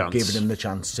possible chance. Giving him the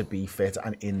chance to be fit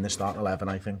and in the starting 11,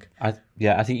 I think. I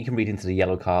think you can read into the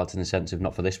yellow cards in the sense of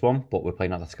not for this one, but we're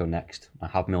playing Atletico next. I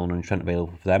have Milner and Trent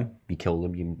available for them. You kill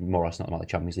them, you more or less not like the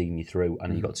Champions League and you through, and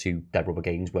then you've got 2 dead rubber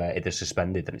games where if they're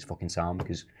suspended, then it's fucking sound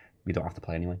because we don't have to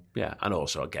play anyway. Yeah, and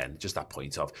also, again, just that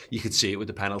point of, you could see it with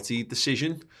the penalty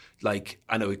decision. Like,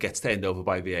 I know it gets turned over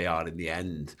by VAR in the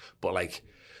end, but like,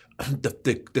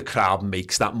 the crowd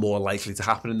makes that more likely to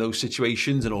happen in those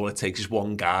situations, and all it takes is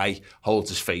one guy holds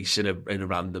his face in a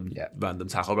random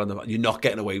tackle. You're not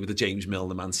getting away with the James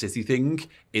Milner Man City thing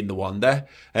in the one there.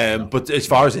 But as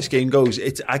far as this game goes,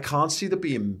 I can't see there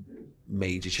being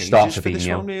major changes for this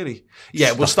one, really.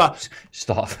 Yeah, we'll start.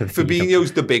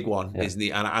 Fabinho's the big one, isn't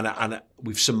he? And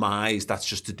we've surmised that's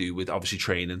just to do with obviously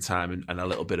training time and a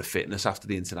little bit of fitness after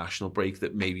the international break.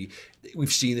 That maybe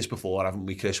we've seen this before, haven't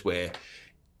we, Chris? Where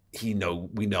we know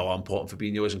how important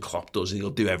Fabinho is, and Klopp does, and he'll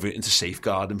do everything to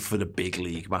safeguard him for the big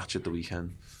league match at the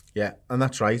weekend. Yeah, and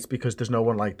that's right, because there's no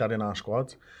one like that in our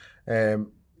squad.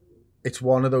 It's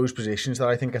one of those positions that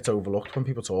I think gets overlooked when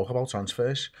people talk about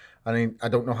transfers. I mean, I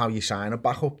don't know how you sign a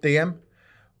backup DM,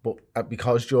 but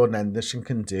because Jordan Henderson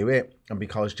can do it, and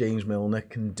because James Milner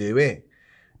can do it,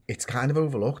 it's kind of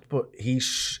overlooked. But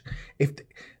if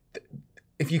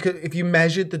you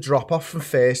measured the drop off from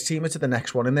first teamer to the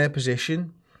next one in their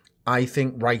position, I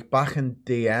think right back and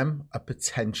DM are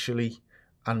potentially,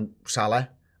 and Salah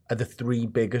are the three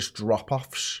biggest drop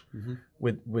offs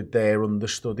with their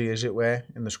understudy, as it were,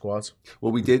 in the squad.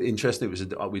 Well, we did. Interesting.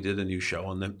 We did a new show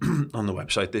on the on the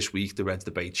website this week, the Reds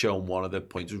Debate Show, and one of the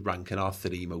points was ranking our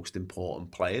three most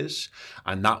important players,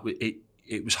 and that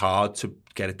it was hard to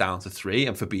get it down to three,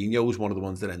 and Fabinho was one of the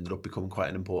ones that ended up becoming quite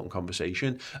an important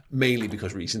conversation, mainly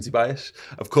because recency bias,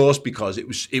 of course, because it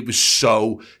was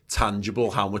so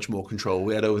tangible how much more control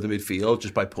we had over the midfield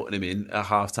just by putting him in at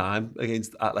half-time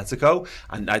against Atletico.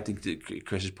 And I think that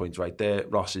Chris's point's right there,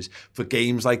 Ross, is for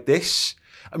games like this,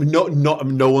 I mean,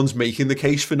 no one's making the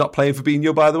case for not playing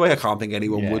Fabinho, by the way. I can't think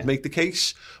anyone would make the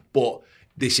case, but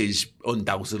this is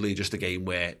undoubtedly just a game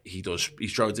where he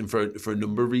throws in for a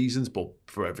number of reasons, but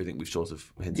for everything we've sort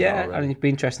of hinted at already. I mean, it'd be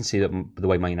interesting to see the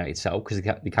way Man United set up, because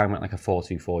they kind of went like a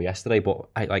 4-2-4 yesterday, but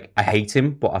I hate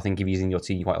him, but I think if he's in your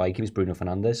team, you quite like him. It's Bruno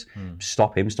Fernandes.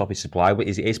 Stop him, stop his supply. But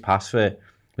his pass for,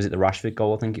 was it the Rashford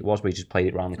goal, I think it was, where he just played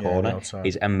it around the corner,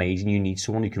 is amazing. You need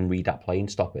someone who can read that play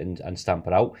and stop it and stamp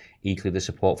it out. Equally, the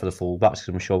support for the fullbacks, because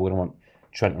I'm sure we're going to want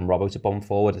Trent and Robbo to bomb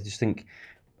forward. I just think,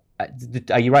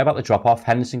 are you right about the drop-off?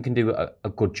 Henderson can do a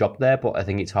good job there, but I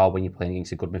think it's hard when you're playing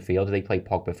against a good midfielder. They play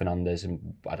Pogba, Fernandes,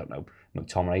 and I don't know,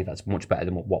 McTominay. That's much better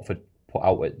than what Watford put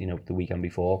out at, the weekend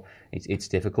before. It's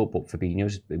difficult, but Fabinho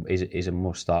is a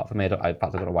must start for me. In fact, I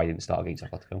don't know why he didn't start against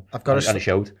Atletico. I've got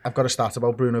to start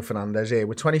about Bruno Fernandes here.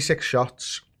 With 26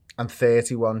 shots and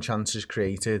 31 chances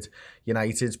created,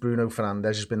 United's Bruno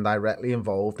Fernandes has been directly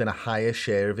involved in a higher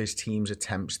share of his team's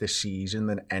attempts this season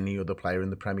than any other player in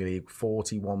the Premier League,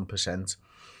 41%.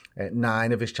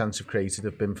 9 of his chances created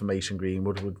have been for Mason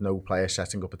Greenwood, with no player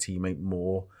setting up a teammate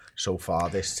more so far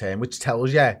this term, which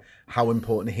tells you how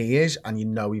important he is, and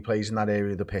he plays in that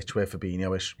area of the pitch where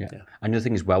Fabinho is. Yeah. Another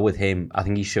thing as well with him, I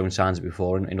think he's shown signs of it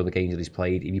before in other games that he's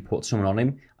played. If you put someone on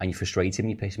him and you frustrate him,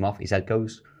 you piss him off, his head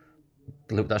goes.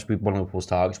 Look, that's one of Liverpool's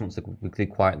targets. Once they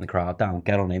quieten the crowd down,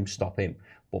 get on him, stop him,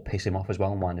 but piss him off as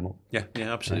well and wind him up. Yeah,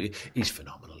 absolutely. Yeah. He's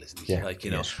phenomenal, isn't he?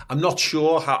 Yeah, I'm not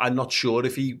sure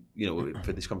if he,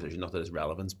 for this competition, not that it's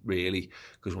relevant really,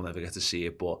 because we'll never get to see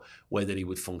it, but whether he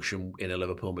would function in a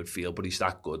Liverpool midfield. But he's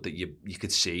that good that you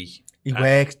could see. He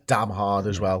works damn hard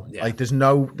as well. Yeah. Like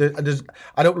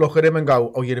I don't look at him and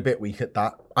go, oh, you're a bit weak at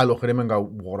that. I look at him and go,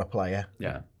 what a player.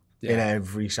 Yeah. In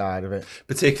every side of it.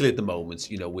 Particularly at the moment,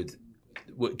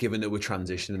 given that we're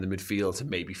transitioning the midfield to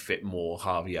maybe fit more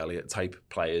Harvey Elliott type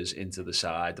players into the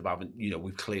side,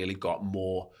 we've clearly got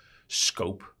more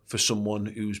scope for someone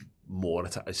who's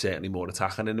certainly more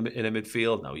attacking in a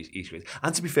midfield. No, he's great.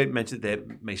 And to be fair, mentioned there,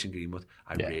 Mason Greenwood.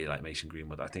 I really like Mason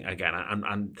Greenwood. I think, again,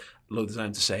 and loads of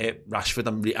time to say it, Rashford,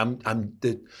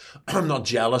 I'm not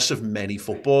jealous of many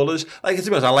footballers. Like, to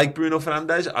be honest, I like Bruno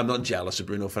Fernandes. I'm not jealous of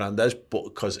Bruno Fernandes, but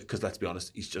because let's be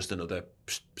honest, he's just another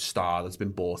star that's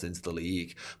been bought into the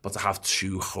league. But to have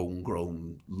two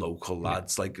homegrown local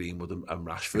lads like Greenwood and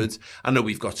Rashford, I know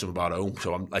we've got some of our own,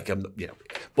 so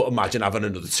but imagine having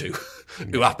another two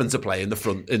who happen to play in the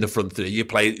front three. You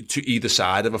play to either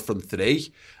side of a front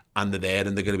three, and they're there,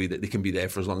 and they can be there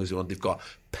for as long as they want. They've got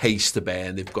pace to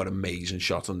burn, they've got amazing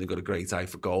shots, and they've got a great eye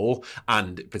for goal.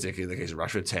 And particularly in the case of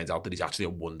Rashford, it turns out that he's actually a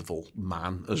wonderful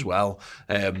man as well.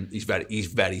 He's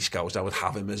very Scouse. I would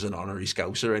have him as an honorary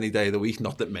Scouser any day of the week.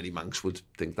 Not that many Mancs would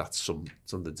think that's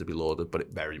something to be lauded, but it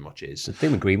very much is. The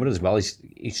thing with Greenwood as well is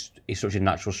he's such a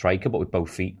natural striker, but with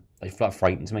both feet. That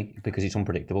frightens me because it's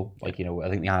unpredictable. I think they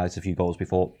highlighted a few goals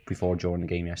before during the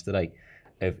game yesterday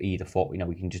of either foot.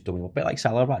 We can just dummy up a bit like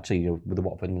Salah actually. With the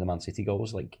Watford and the Man City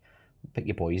goals, pick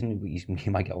your poison.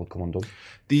 You might get one come undone.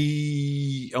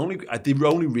 The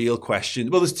only real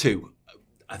question. Well, there's two.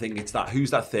 I think it's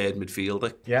who's that third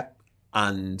midfielder? Yeah.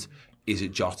 And is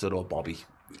it Jota or Bobby?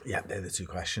 Yeah, they're the two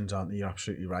questions, aren't they? You're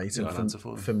absolutely right. And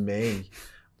for me,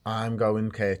 I'm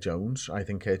going Kurt Jones. I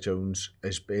think Kurt Jones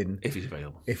has been... If he's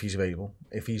available.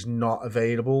 If he's not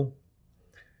available,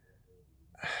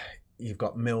 you've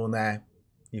got Milner,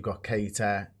 you've got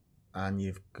Keita, and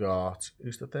you've got...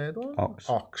 Who's the third one?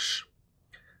 Ox.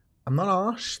 I'm not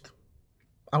arsed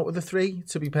out of the three,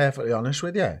 to be perfectly honest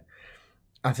with you.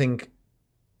 I think,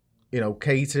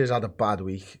 Keita has had a bad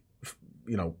week.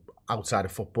 outside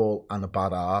of football and the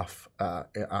bad half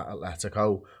at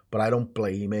Atletico, but I don't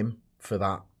blame him for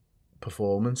that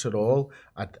performance at all.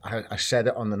 I said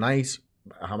it on the night,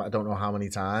 I don't know how many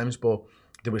times, but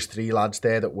there was 3 lads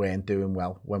there that weren't doing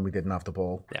well when we didn't have the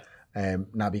ball. Yeah.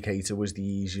 Naby Keita was the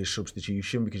easiest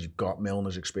substitution because you've got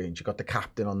Milner's experience, you've got the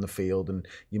captain on the field, and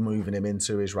you're moving him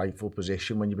into his rightful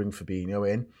position when you bring Fabinho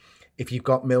in. If you've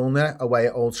got Milner away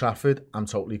at Old Trafford, I'm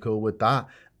totally cool with that.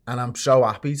 And I'm so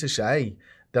happy to say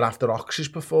that after Ox's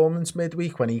performance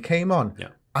midweek when he came on,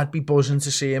 I'd be buzzing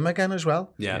to see him again as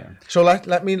well. Yeah. So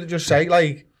let me just say,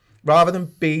 like, rather than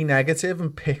be negative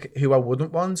and pick who I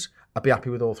wouldn't want, I'd be happy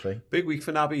with all 3. Big week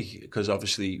for Naby, because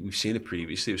obviously we've seen it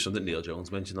previously. It was something Neil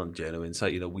Jones mentioned on Journal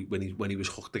Insight. You know, when he was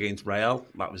hooked against Real,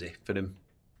 that was it for him.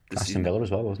 Aston Villa as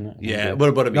well, wasn't it? Yeah, but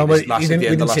I mean, no, but we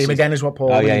didn't see him again, is what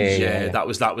Paul means. Yeah, that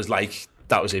was like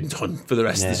that was him done for the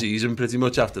rest of the season. Pretty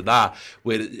much after that,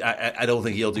 where I don't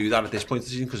think he'll do that at this point of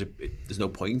the season because there's no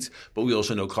point. But we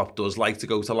also know Klopp does like to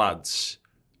go to lads.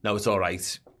 No, it's all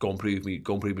right. Go and prove me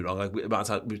wrong. Like about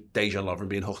Dejan Lovren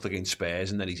being hooked against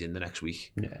Spurs, and then he's in the next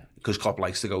week. Yeah, because Klopp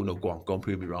likes to go. No, go and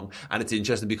prove me wrong. And it's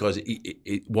interesting because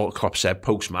what Klopp said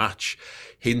post match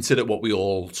hinted at what we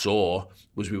all saw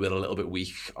was we were a little bit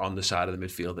weak on the side of the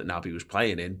midfield that Naby was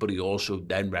playing in. But he also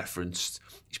then referenced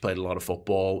he's played a lot of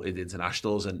football in the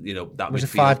internationals, and you know that was it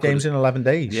 5 games in 11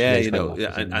 days. Yeah, you know,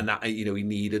 and that you know we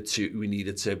needed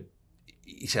to.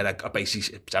 He said I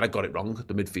basically said I got it wrong.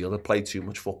 The midfielder played too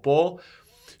much football.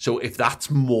 So if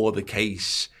that's more the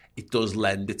case, it does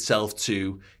lend itself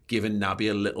to giving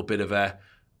Naby a little bit of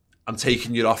I'm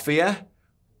taking you off here,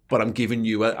 but I'm giving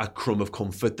you a crumb of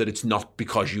comfort that it's not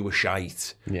because you were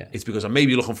shite. Yeah. It's because I'm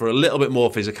maybe looking for a little bit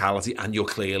more physicality, and you've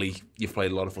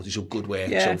played a lot of footy, so good work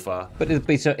so far. But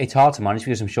it's hard to manage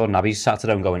because I'm sure Naby's sat at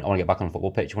home going, I want to get back on the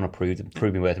football pitch, I want to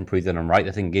prove me worth and prove that I'm right.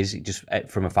 The thing is, just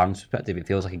from a fan's perspective, it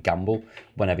feels like a gamble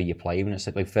whenever you play him. And it's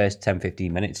like first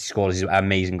 10-15 minutes, he scored his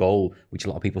amazing goal, which a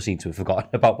lot of people seem to have forgotten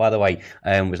about, by the way,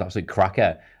 was an absolute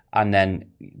cracker. And then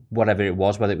whatever it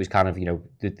was, whether it was kind of, you know,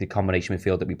 the combination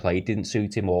midfield that we played didn't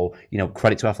suit him, or, you know,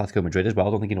 credit to Atletico Madrid as well. I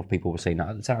don't think enough people were saying that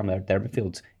at the time. Their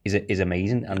midfield is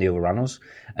amazing, and they overran us.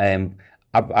 I'm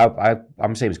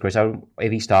the same as Chris.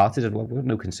 If he started, I've got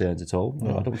no concerns at all.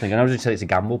 No. I don't think. I know you said it's a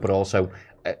gamble, but also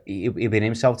he'd been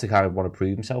himself to kind of want to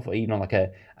prove himself, even on like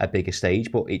a bigger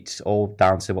stage. But it's all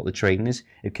down to what the training is.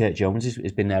 If Kurt Jones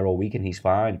has been there all week and he's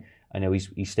fine, I know he's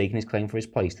staking his claim for his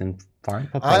place, then fine.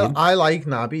 I like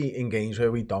Naby in games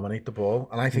where we dominate the ball,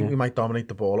 and I think we might dominate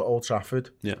the ball at Old Trafford.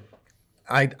 Yeah,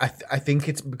 I think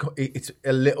it's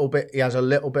a little bit. He has a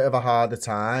little bit of a harder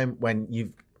time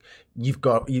when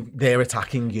they're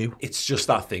attacking you. It's just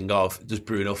that thing of, does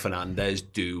Bruno Fernandes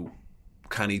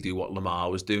can he do what Lamar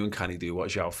was doing? Can he do what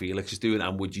João Felix is doing?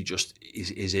 And would you just,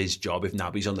 is his job, if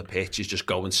Naby's on the pitch, is just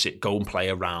go and play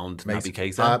around Naby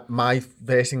Keita? My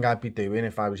first thing I'd be doing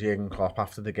if I was Jurgen Klopp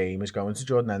after the game is going to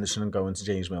Jordan Henderson and going to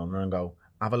James Milner and go,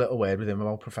 have a little word with him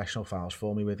about professional fouls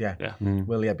for me, with you. Yeah.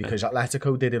 Will you? Because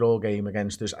Atletico did it all game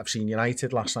against us. I've seen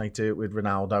United last night do it with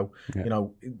Ronaldo. Yeah. You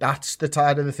know, that's the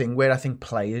side of the thing where I think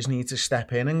players need to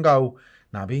step in and go,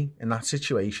 Naby, in that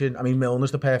situation, I mean,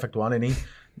 Milner's the perfect one, isn't he?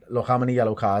 Look how many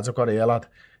yellow cards I've got here, lad.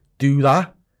 Do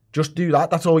that. Just do that.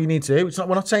 That's all you need to do.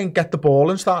 We're not saying get the ball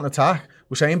and start an attack.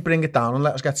 We're saying bring it down and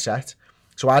let us get set.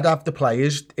 So I'd have the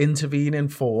players intervening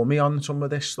for me on some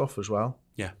of this stuff as well.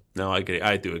 Yeah, no, I agree.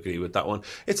 I do agree with that one.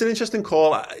 It's an interesting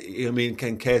call. I mean,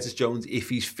 can Curtis Jones, if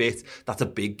he's fit, that's a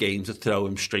big game to throw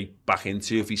him straight back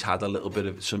into if he's had a little bit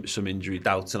of some injury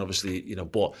doubts, and obviously, you know,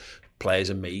 but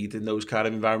players are made in those kind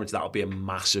of environments. That'll be a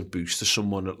massive boost to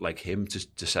someone like him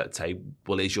to say,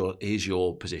 well, here's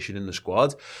your position in the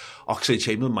squad.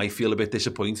 Oxlade-Chamberlain might feel a bit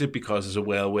disappointed because there's a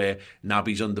world where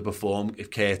Naby's underperformed.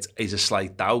 If Kurt is a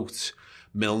slight doubt,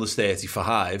 Milner's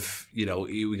 35, you know,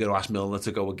 we're going to ask Milner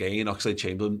to go again.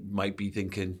 Oxlade-Chamberlain might be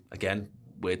thinking again,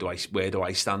 where do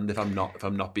I stand if I'm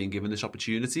not being given this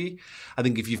opportunity? I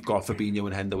think if you've got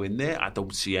Fabinho and Hendo in there, I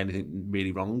don't see anything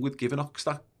really wrong with giving Ox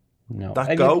that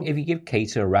go. If you give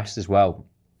Keita a rest as well,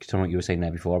 something you were saying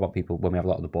there before about people when we have a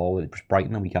lot of the ball, it was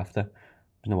Brighton the week after.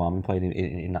 There's no harm in playing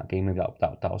in that game. Maybe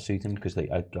that'll suit him because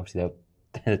obviously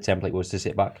the template was to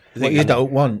sit back. What you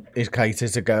don't want is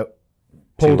Keita to go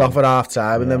pulled off at half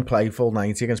time and then play full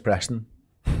 90 against Preston.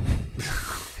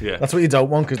 Yeah, that's what you don't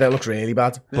want because that looks really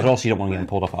bad. But also you don't want to get him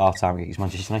pulled off at half time against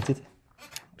Manchester United.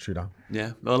 True that.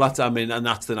 Yeah, well, that's and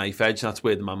that's the knife edge. That's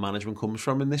where the man management comes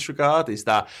from in this regard. Is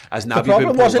that as Naby the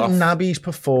problem wasn't Naby's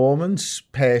performance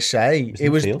per se; it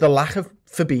was the lack of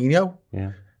Fabinho.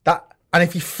 Yeah, and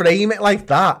if you frame it like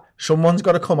that, someone's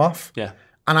got to come off. Yeah,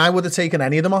 and I would have taken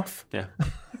any of them off. Yeah.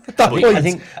 I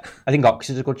think Ox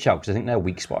is a good shout because I think their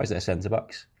weak spot is their centre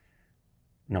backs.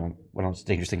 No, well, it's a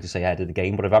dangerous thing to say ahead of the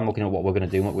game, but if I'm looking at what we're going to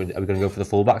do, are we going to go for the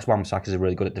fullbacks? Wan-Bissaka's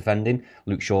really good at defending.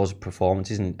 Luke Shaw's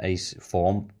performances and his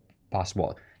form past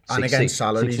what? And against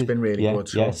Salah, he's been really good.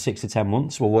 So. Yeah, 6 to 10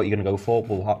 months. Well, what are you going to go for?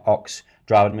 Well, Ox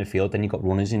driving midfield, then you've got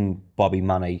runners in Bobby,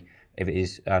 Mane, if it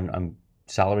is, and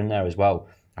Salah in there as well.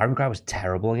 Aaron Maguire was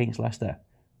terrible against Leicester.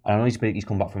 I know he's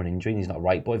come back from an injury and he's not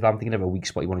right, but if I'm thinking of a weak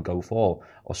spot you want to go for,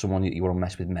 or someone that you want to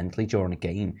mess with mentally during a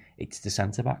game, it's the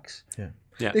centre backs. Yeah.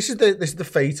 This is the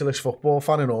fatalist football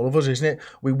fan in all of us, isn't it?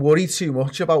 We worry too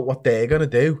much about what they're going to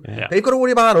do. Yeah. They've got to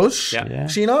worry about us. Yeah.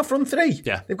 Seen our front three.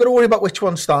 Yeah. They've got to worry about which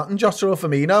one's starting, Jota or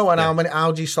Firmino, and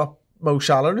how do you stop Mo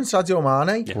Salah and Sadio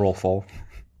Mane? Yeah. We're all four.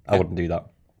 I wouldn't do that.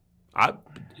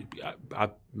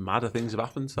 Madder things have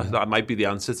happened. That might be the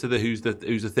answer to who's the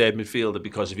third midfielder,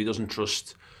 because if he doesn't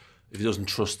trust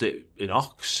it in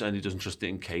Ox and he doesn't trust it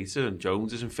in Keita and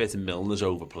Jones isn't fit and Milner's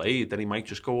overplayed, then he might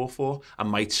just go all for and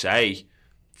might say,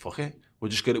 fuck it, we're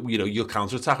just going to, you'll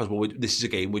counter-attack us, but this is a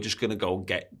game, we're just going to go and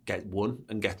get one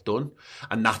and get done.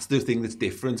 And that's the thing that's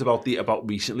different about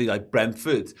recently, like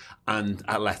Brentford and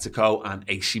Atletico and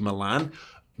AC Milan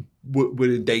were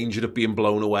in danger of being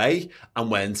blown away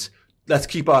and went, let's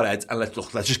keep our heads and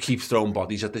let's just keep throwing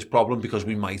bodies at this problem because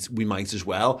we might as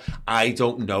well. I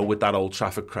don't know with that Old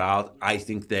Trafford crowd. I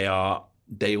think they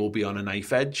will be on a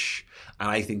knife edge, and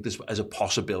I think there's a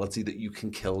possibility that you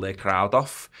can kill their crowd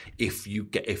off if you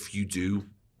do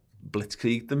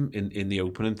blitzkrieg them in the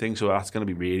opening thing. So that's going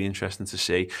to be really interesting to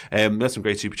see. There's some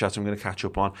great super chats I'm going to catch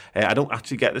up on. I don't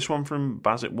actually get this one from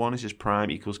Bazit. One is his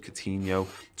prime equals Coutinho,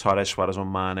 Torres, Suarez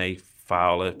on Mane,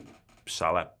 Fowler,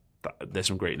 Salah. There's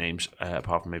some great names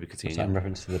apart from maybe Coutinho. Is that in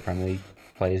reference to the Premier League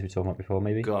players we were talking about before,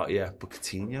 maybe? But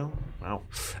Coutinho, wow.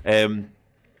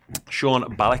 Sean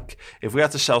Ballack, if we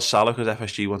had to sell Salah because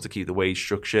FSG wants to keep the wage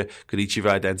structure, could each of you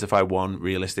identify one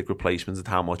realistic replacement and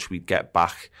how much we'd get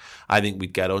back? I think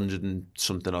we'd get 100 and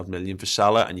something odd million for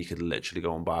Salah, and you could literally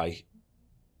go and buy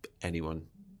anyone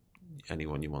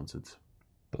you wanted.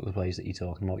 But the players that you're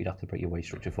talking about, you'd have to break your wage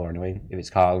structure for anyway. If it's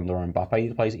Haaland or Mbappe,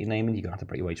 the players that you're naming, you're going to have to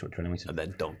break your wage structure anyway. And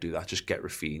then don't do that. Just get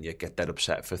Rafinha, get dead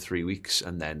upset for 3 weeks,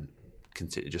 and then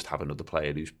continue, just have another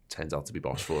player who turns out to be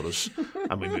boss for us,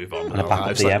 and we move on with our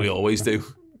lives like we always do.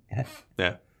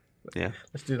 Yeah.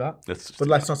 Let's do that. Let's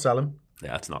not sell him.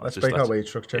 Yeah, it's not. Let's break our wage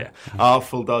structure. Yeah.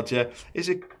 Full Dodger. Is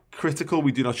it critical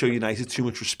we do not show United too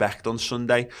much respect on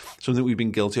Sunday? Something we've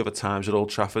been guilty of at times at Old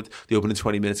Trafford. The opening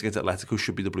 20 minutes against Atletico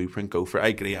should be the blueprint. Go for it. I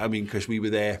agree. I mean, Chris, we were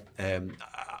there.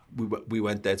 We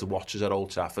went there to watch us at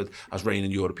Old Trafford as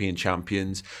reigning European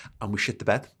champions, and we shit the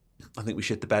bed. I think we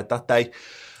shit the bed that day.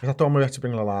 Is that the one we had to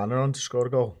bring Lallana on to score a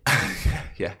goal?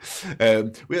 Yeah.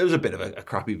 There was a bit of a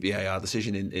crappy VAR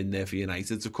decision in there for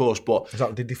United, of course. But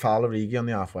did they foul Origi on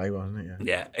the halfway, wasn't it?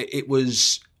 Yeah, it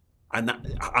was. And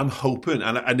I'm hoping,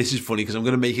 and this is funny because I'm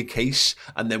going to make a case,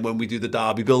 and then when we do the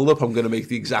derby build-up, I'm going to make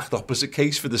the exact opposite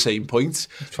case for the same point.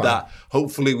 That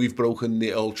hopefully we've broken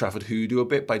the Old Trafford hoodoo a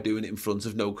bit by doing it in front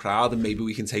of no crowd, and maybe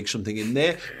we can take something in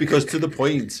there. Because to the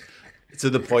point,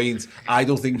 I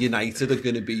don't think United are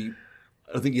going to be.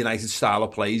 I don't think United's style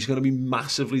of play is going to be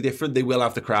massively different. They will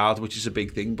have the crowd, which is a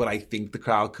big thing, but I think the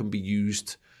crowd can be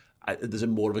used. There's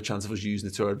more of a chance of us using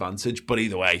it to our advantage. But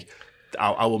either way,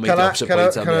 I will make the opposite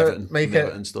point on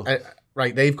Everton stuff.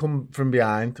 Right, they've come from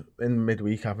behind in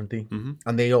midweek, haven't they? Mm-hmm.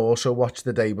 And they also watched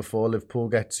the day before Liverpool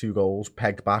get 2 goals,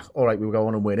 pegged back. All right, we'll go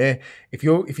on and win it. If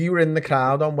you were in the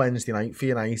crowd on Wednesday night for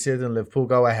United and Liverpool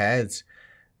go ahead,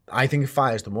 I think it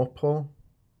fires them up, Paul.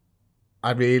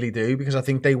 I really do, because I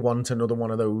think they want another one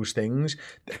of those things.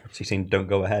 So you're saying don't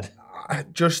go ahead?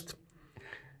 Just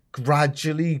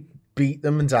gradually beat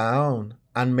them down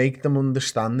and make them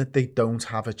understand that they don't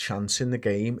have a chance in the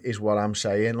game is what I'm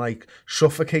saying. Like,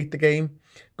 suffocate the game.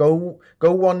 Go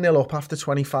 1-0 up after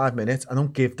 25 minutes and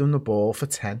don't give them the ball for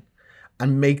 10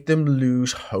 and make them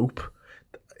lose hope.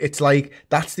 It's like,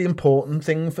 that's the important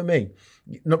thing for me.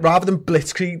 Rather than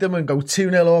blitzkrieg them and go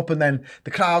 2-0 up and then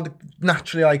the crowd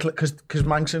naturally, like, because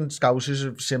Manx and Scousers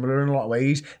are similar in a lot of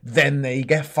ways, then they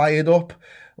get fired up.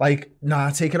 Like,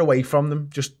 take it away from them.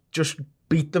 Just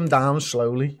beat them down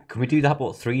slowly. Can we do that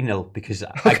but 3-0? Because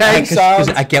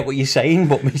I get what you're saying,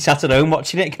 but me sat at home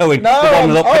watching it going,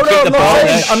 I'm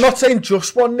not saying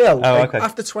just 1-0.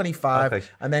 After 25,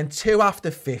 and then 2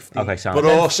 after 50. Okay, sounds. But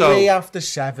also 3 after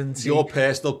 70. Your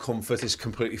personal comfort is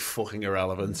completely fucking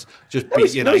irrelevant. Just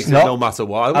beat United no matter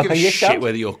what. I don't give a shit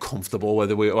whether you're comfortable,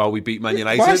 whether we beat Man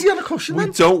United. Why is he on a cushion then?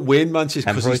 We don't win,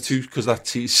 Manchester, because that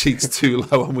seat's too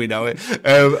low and we know it.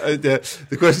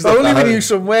 The question is, only we knew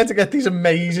somewhere to get these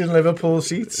amazing Liverpool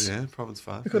seats. Yeah, Province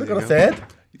 5. We could have got a third.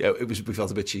 yeah, we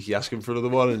felt a bit cheeky asking for another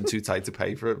one and too tight to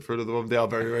pay for another one. They are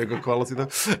very, very good quality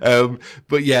though.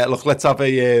 But yeah, look, let's have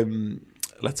a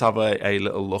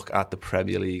little look at the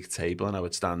Premier League table and how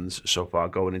it stands so far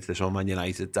going into this one. Man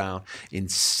United down in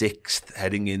 6th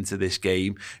heading into this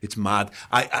game. It's mad.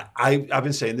 I've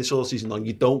been saying this all season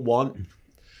long.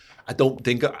 I don't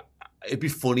think it'd be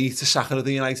funny to sack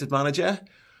another United manager.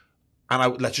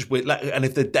 And let's just wait. And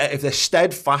if they're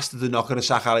steadfast that they're not going to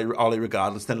sack Ollie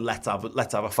regardless, then let's have a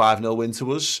 5-0 win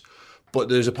to us. But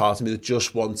there's a part of me that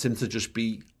just wants him to just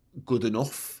be good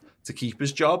enough to keep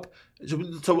his job.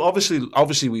 So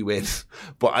obviously we win.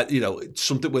 But it's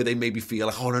something where they maybe feel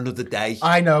like, oh, another day.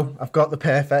 I know. I've got the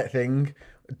perfect thing.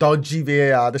 Dodgy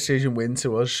VAR decision win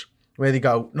to us. Where they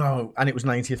go, no, and it was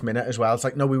 90th minute as well. It's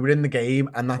like, no, we were in the game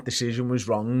and that decision was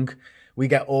wrong. We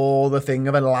get all the thing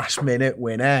of a last-minute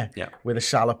winner with a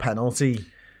Salah penalty.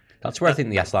 That's where I think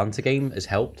the Atalanta game has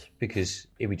helped, because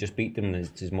if we just beat them,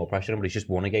 there's more pressure on, but he's just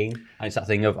won a game. And it's that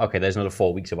thing of, okay, there's another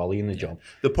 4 weeks of Ollie in the job.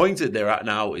 The point that they're at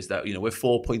now is that, we're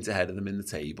 4 points ahead of them in the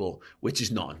table, which is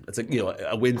none. It's like,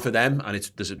 a win for them, and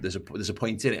there's a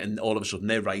point in it, and all of a sudden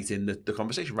they're right in the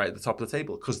conversation, right at the top of the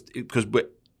table, because we're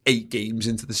 8 games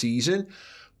into the season.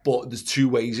 But there's 2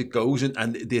 ways it goes,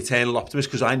 and the eternal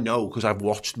optimist, because I've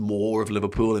watched more of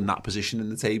Liverpool in that position in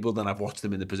the table than I've watched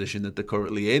them in the position that they're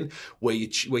currently in, where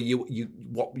what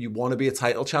you want to be a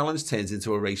title challenge turns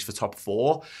into a race for top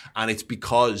 4, and it's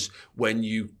because when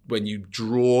you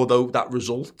draw those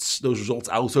results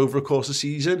out over a course of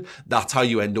season, that's how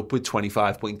you end up with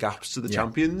 25-point gaps to the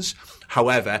champions.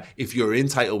 However, if you're a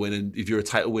title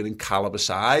winning caliber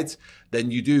side, then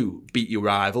you do beat your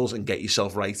rivals and get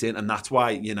yourself right in. And that's why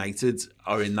United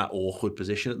are in that awkward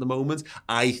position at the moment.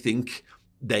 I think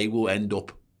they will end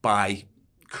up by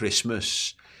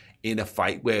Christmas in a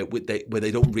fight where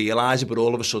they don't realise it, but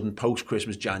all of a sudden,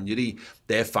 post-Christmas, January,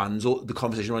 their fans, the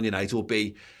conversation around United will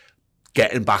be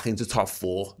getting back into top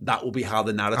 4. That will be how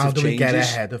the narrative changes. How do we get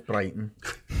ahead of Brighton?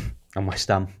 And West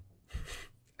Ham.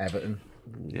 Everton.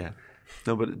 Yeah.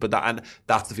 No, but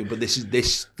that's the thing. But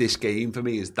this game for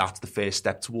me that's the first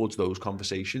step towards those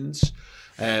conversations,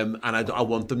 and I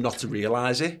want them not to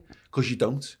realise it, because you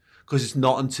don't, because it's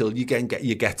not until you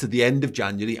get to the end of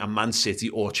January and Man City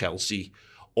or Chelsea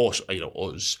or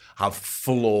us have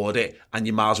floored it, and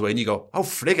you're miles away, and you go, oh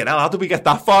friggin' hell, how did we get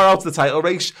that far out of the title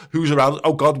race? Who's around?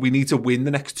 Oh God, we need to win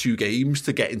the next 2 games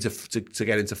to get into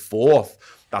 4th.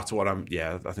 That's what I think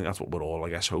that's what we're all, I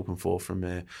guess, hoping for from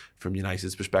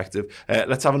United's perspective.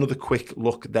 Let's have another quick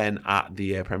look then at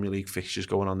the Premier League fixtures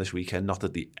going on this weekend. Not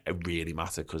that they really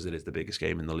matter, because it is the biggest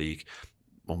game in the league.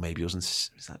 Or maybe it wasn't.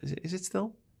 Is it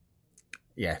still?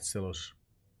 Yeah, it still is.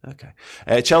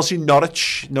 Okay. Chelsea,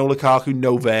 Norwich, no Lukaku,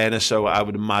 no Werner, so I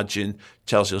would imagine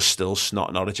Chelsea will still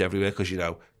snot Norwich everywhere, because,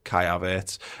 Kai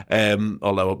Havertz.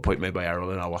 Although a point made by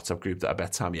Errol in our WhatsApp group that I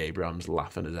bet Tammy Abraham's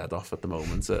laughing his head off at the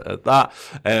moment at that.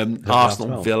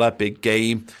 Arsenal, Villa, big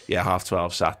game. Yeah,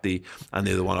 12:30 Saturday. And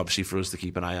the other one, obviously, for us to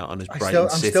keep an eye out on is Brighton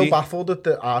City. I'm still baffled that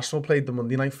the Arsenal played the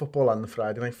Monday night football and the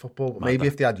Friday night football. But maybe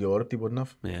if they had Europe, they wouldn't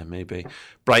have. Yeah, maybe.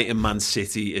 Brighton, Man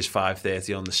City is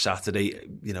 5:30 on the Saturday.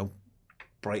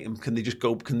 Brighton, can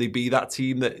they be that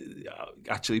team that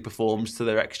actually performs to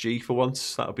their XG for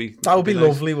once? That would be nice.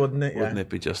 Lovely, wouldn't it? Yeah. Wouldn't it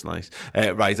be just nice?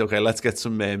 Right, okay, let's get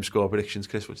some score predictions.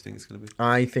 Chris, what do you think it's going to be?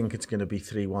 I think it's going to be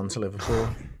 3-1 to Liverpool.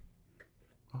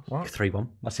 What? 3-1.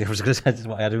 That's what I was going to say. That's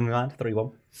what I had in my mind.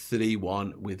 3-1.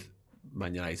 3-1 with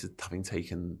Man United having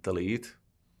taken the lead.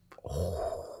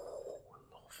 Oh,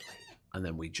 lovely. And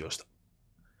then we just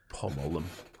pummel them.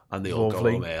 And they all go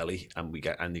home early, and you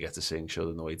get to sing "Show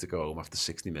Them the Way to Go Home" after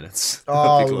 60 minutes.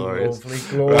 Oh, glorious. Lovely,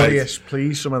 glorious! Right.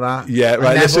 Please, some of that. Yeah,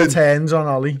 right. Neville turns on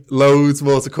Ollie. Loads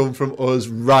more to come from us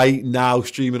right now.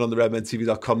 Streaming on the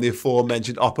redmentv.com. The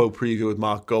aforementioned Oppo preview with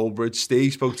Mark Goldbridge.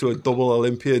 Steve spoke to a double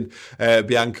Olympian,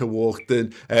 Bianca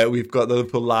Walkden. We've got the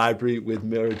Liverpool Library with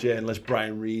Mirror journalist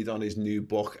Brian Reid on his new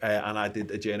book, and I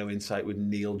did a Journo Insight with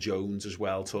Neil Jones as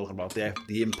well, talking about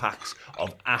the impacts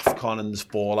of AFCON and the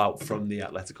fallout from the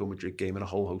Atletico Madrid game, and a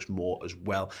whole host more as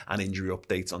well, and injury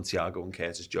updates on Thiago and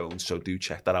Curtis Jones. So do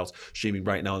check that out. Streaming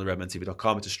right now on the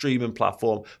redmentv.com. It's a streaming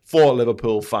platform for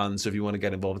Liverpool fans. So if you want to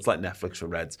get involved, it's like Netflix for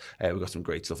Reds. We've got some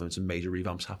great stuff and some major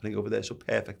revamps happening over there. So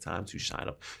perfect time to sign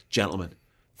up. Gentlemen,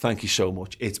 thank you so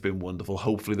much. It's been wonderful.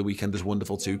 Hopefully the weekend is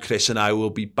wonderful too. Chris and I will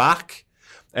be back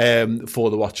for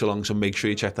the watch along. So make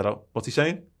sure you check that out. What's he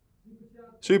saying?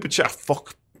 Super chat.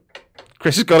 Fuck.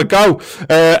 Chris has got to go.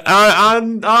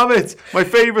 And Amit, my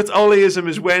favourite Ollieism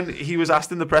is when he was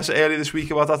asked in the presser earlier this week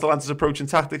about Atalanta's approach and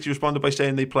tactics. He responded by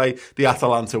saying they play the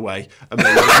Atalanta way.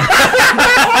 Amazing.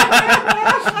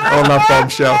 On that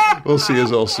bombshell. We'll see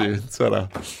you all soon. Ta-ra.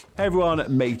 Hey everyone,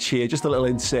 Mate here. Just a little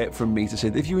insert from me to say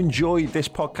that if you enjoy this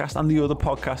podcast and the other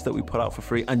podcast that we put out for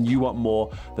free and you want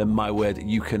more, then my word,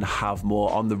 you can have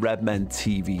more on the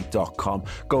redmentv.com.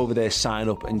 Go over there, sign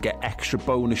up and get extra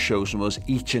bonus shows from us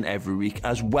each and every week,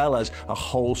 as well as a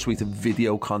whole suite of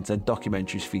video content,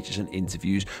 documentaries, features and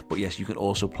interviews. But yes, you can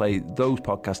also play those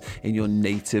podcasts in your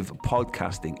native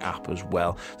podcasting app as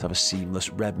well to have a seamless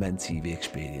Red Men TV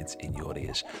experience in your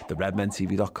ears. The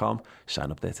redmentv.com. Sign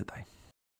up there today.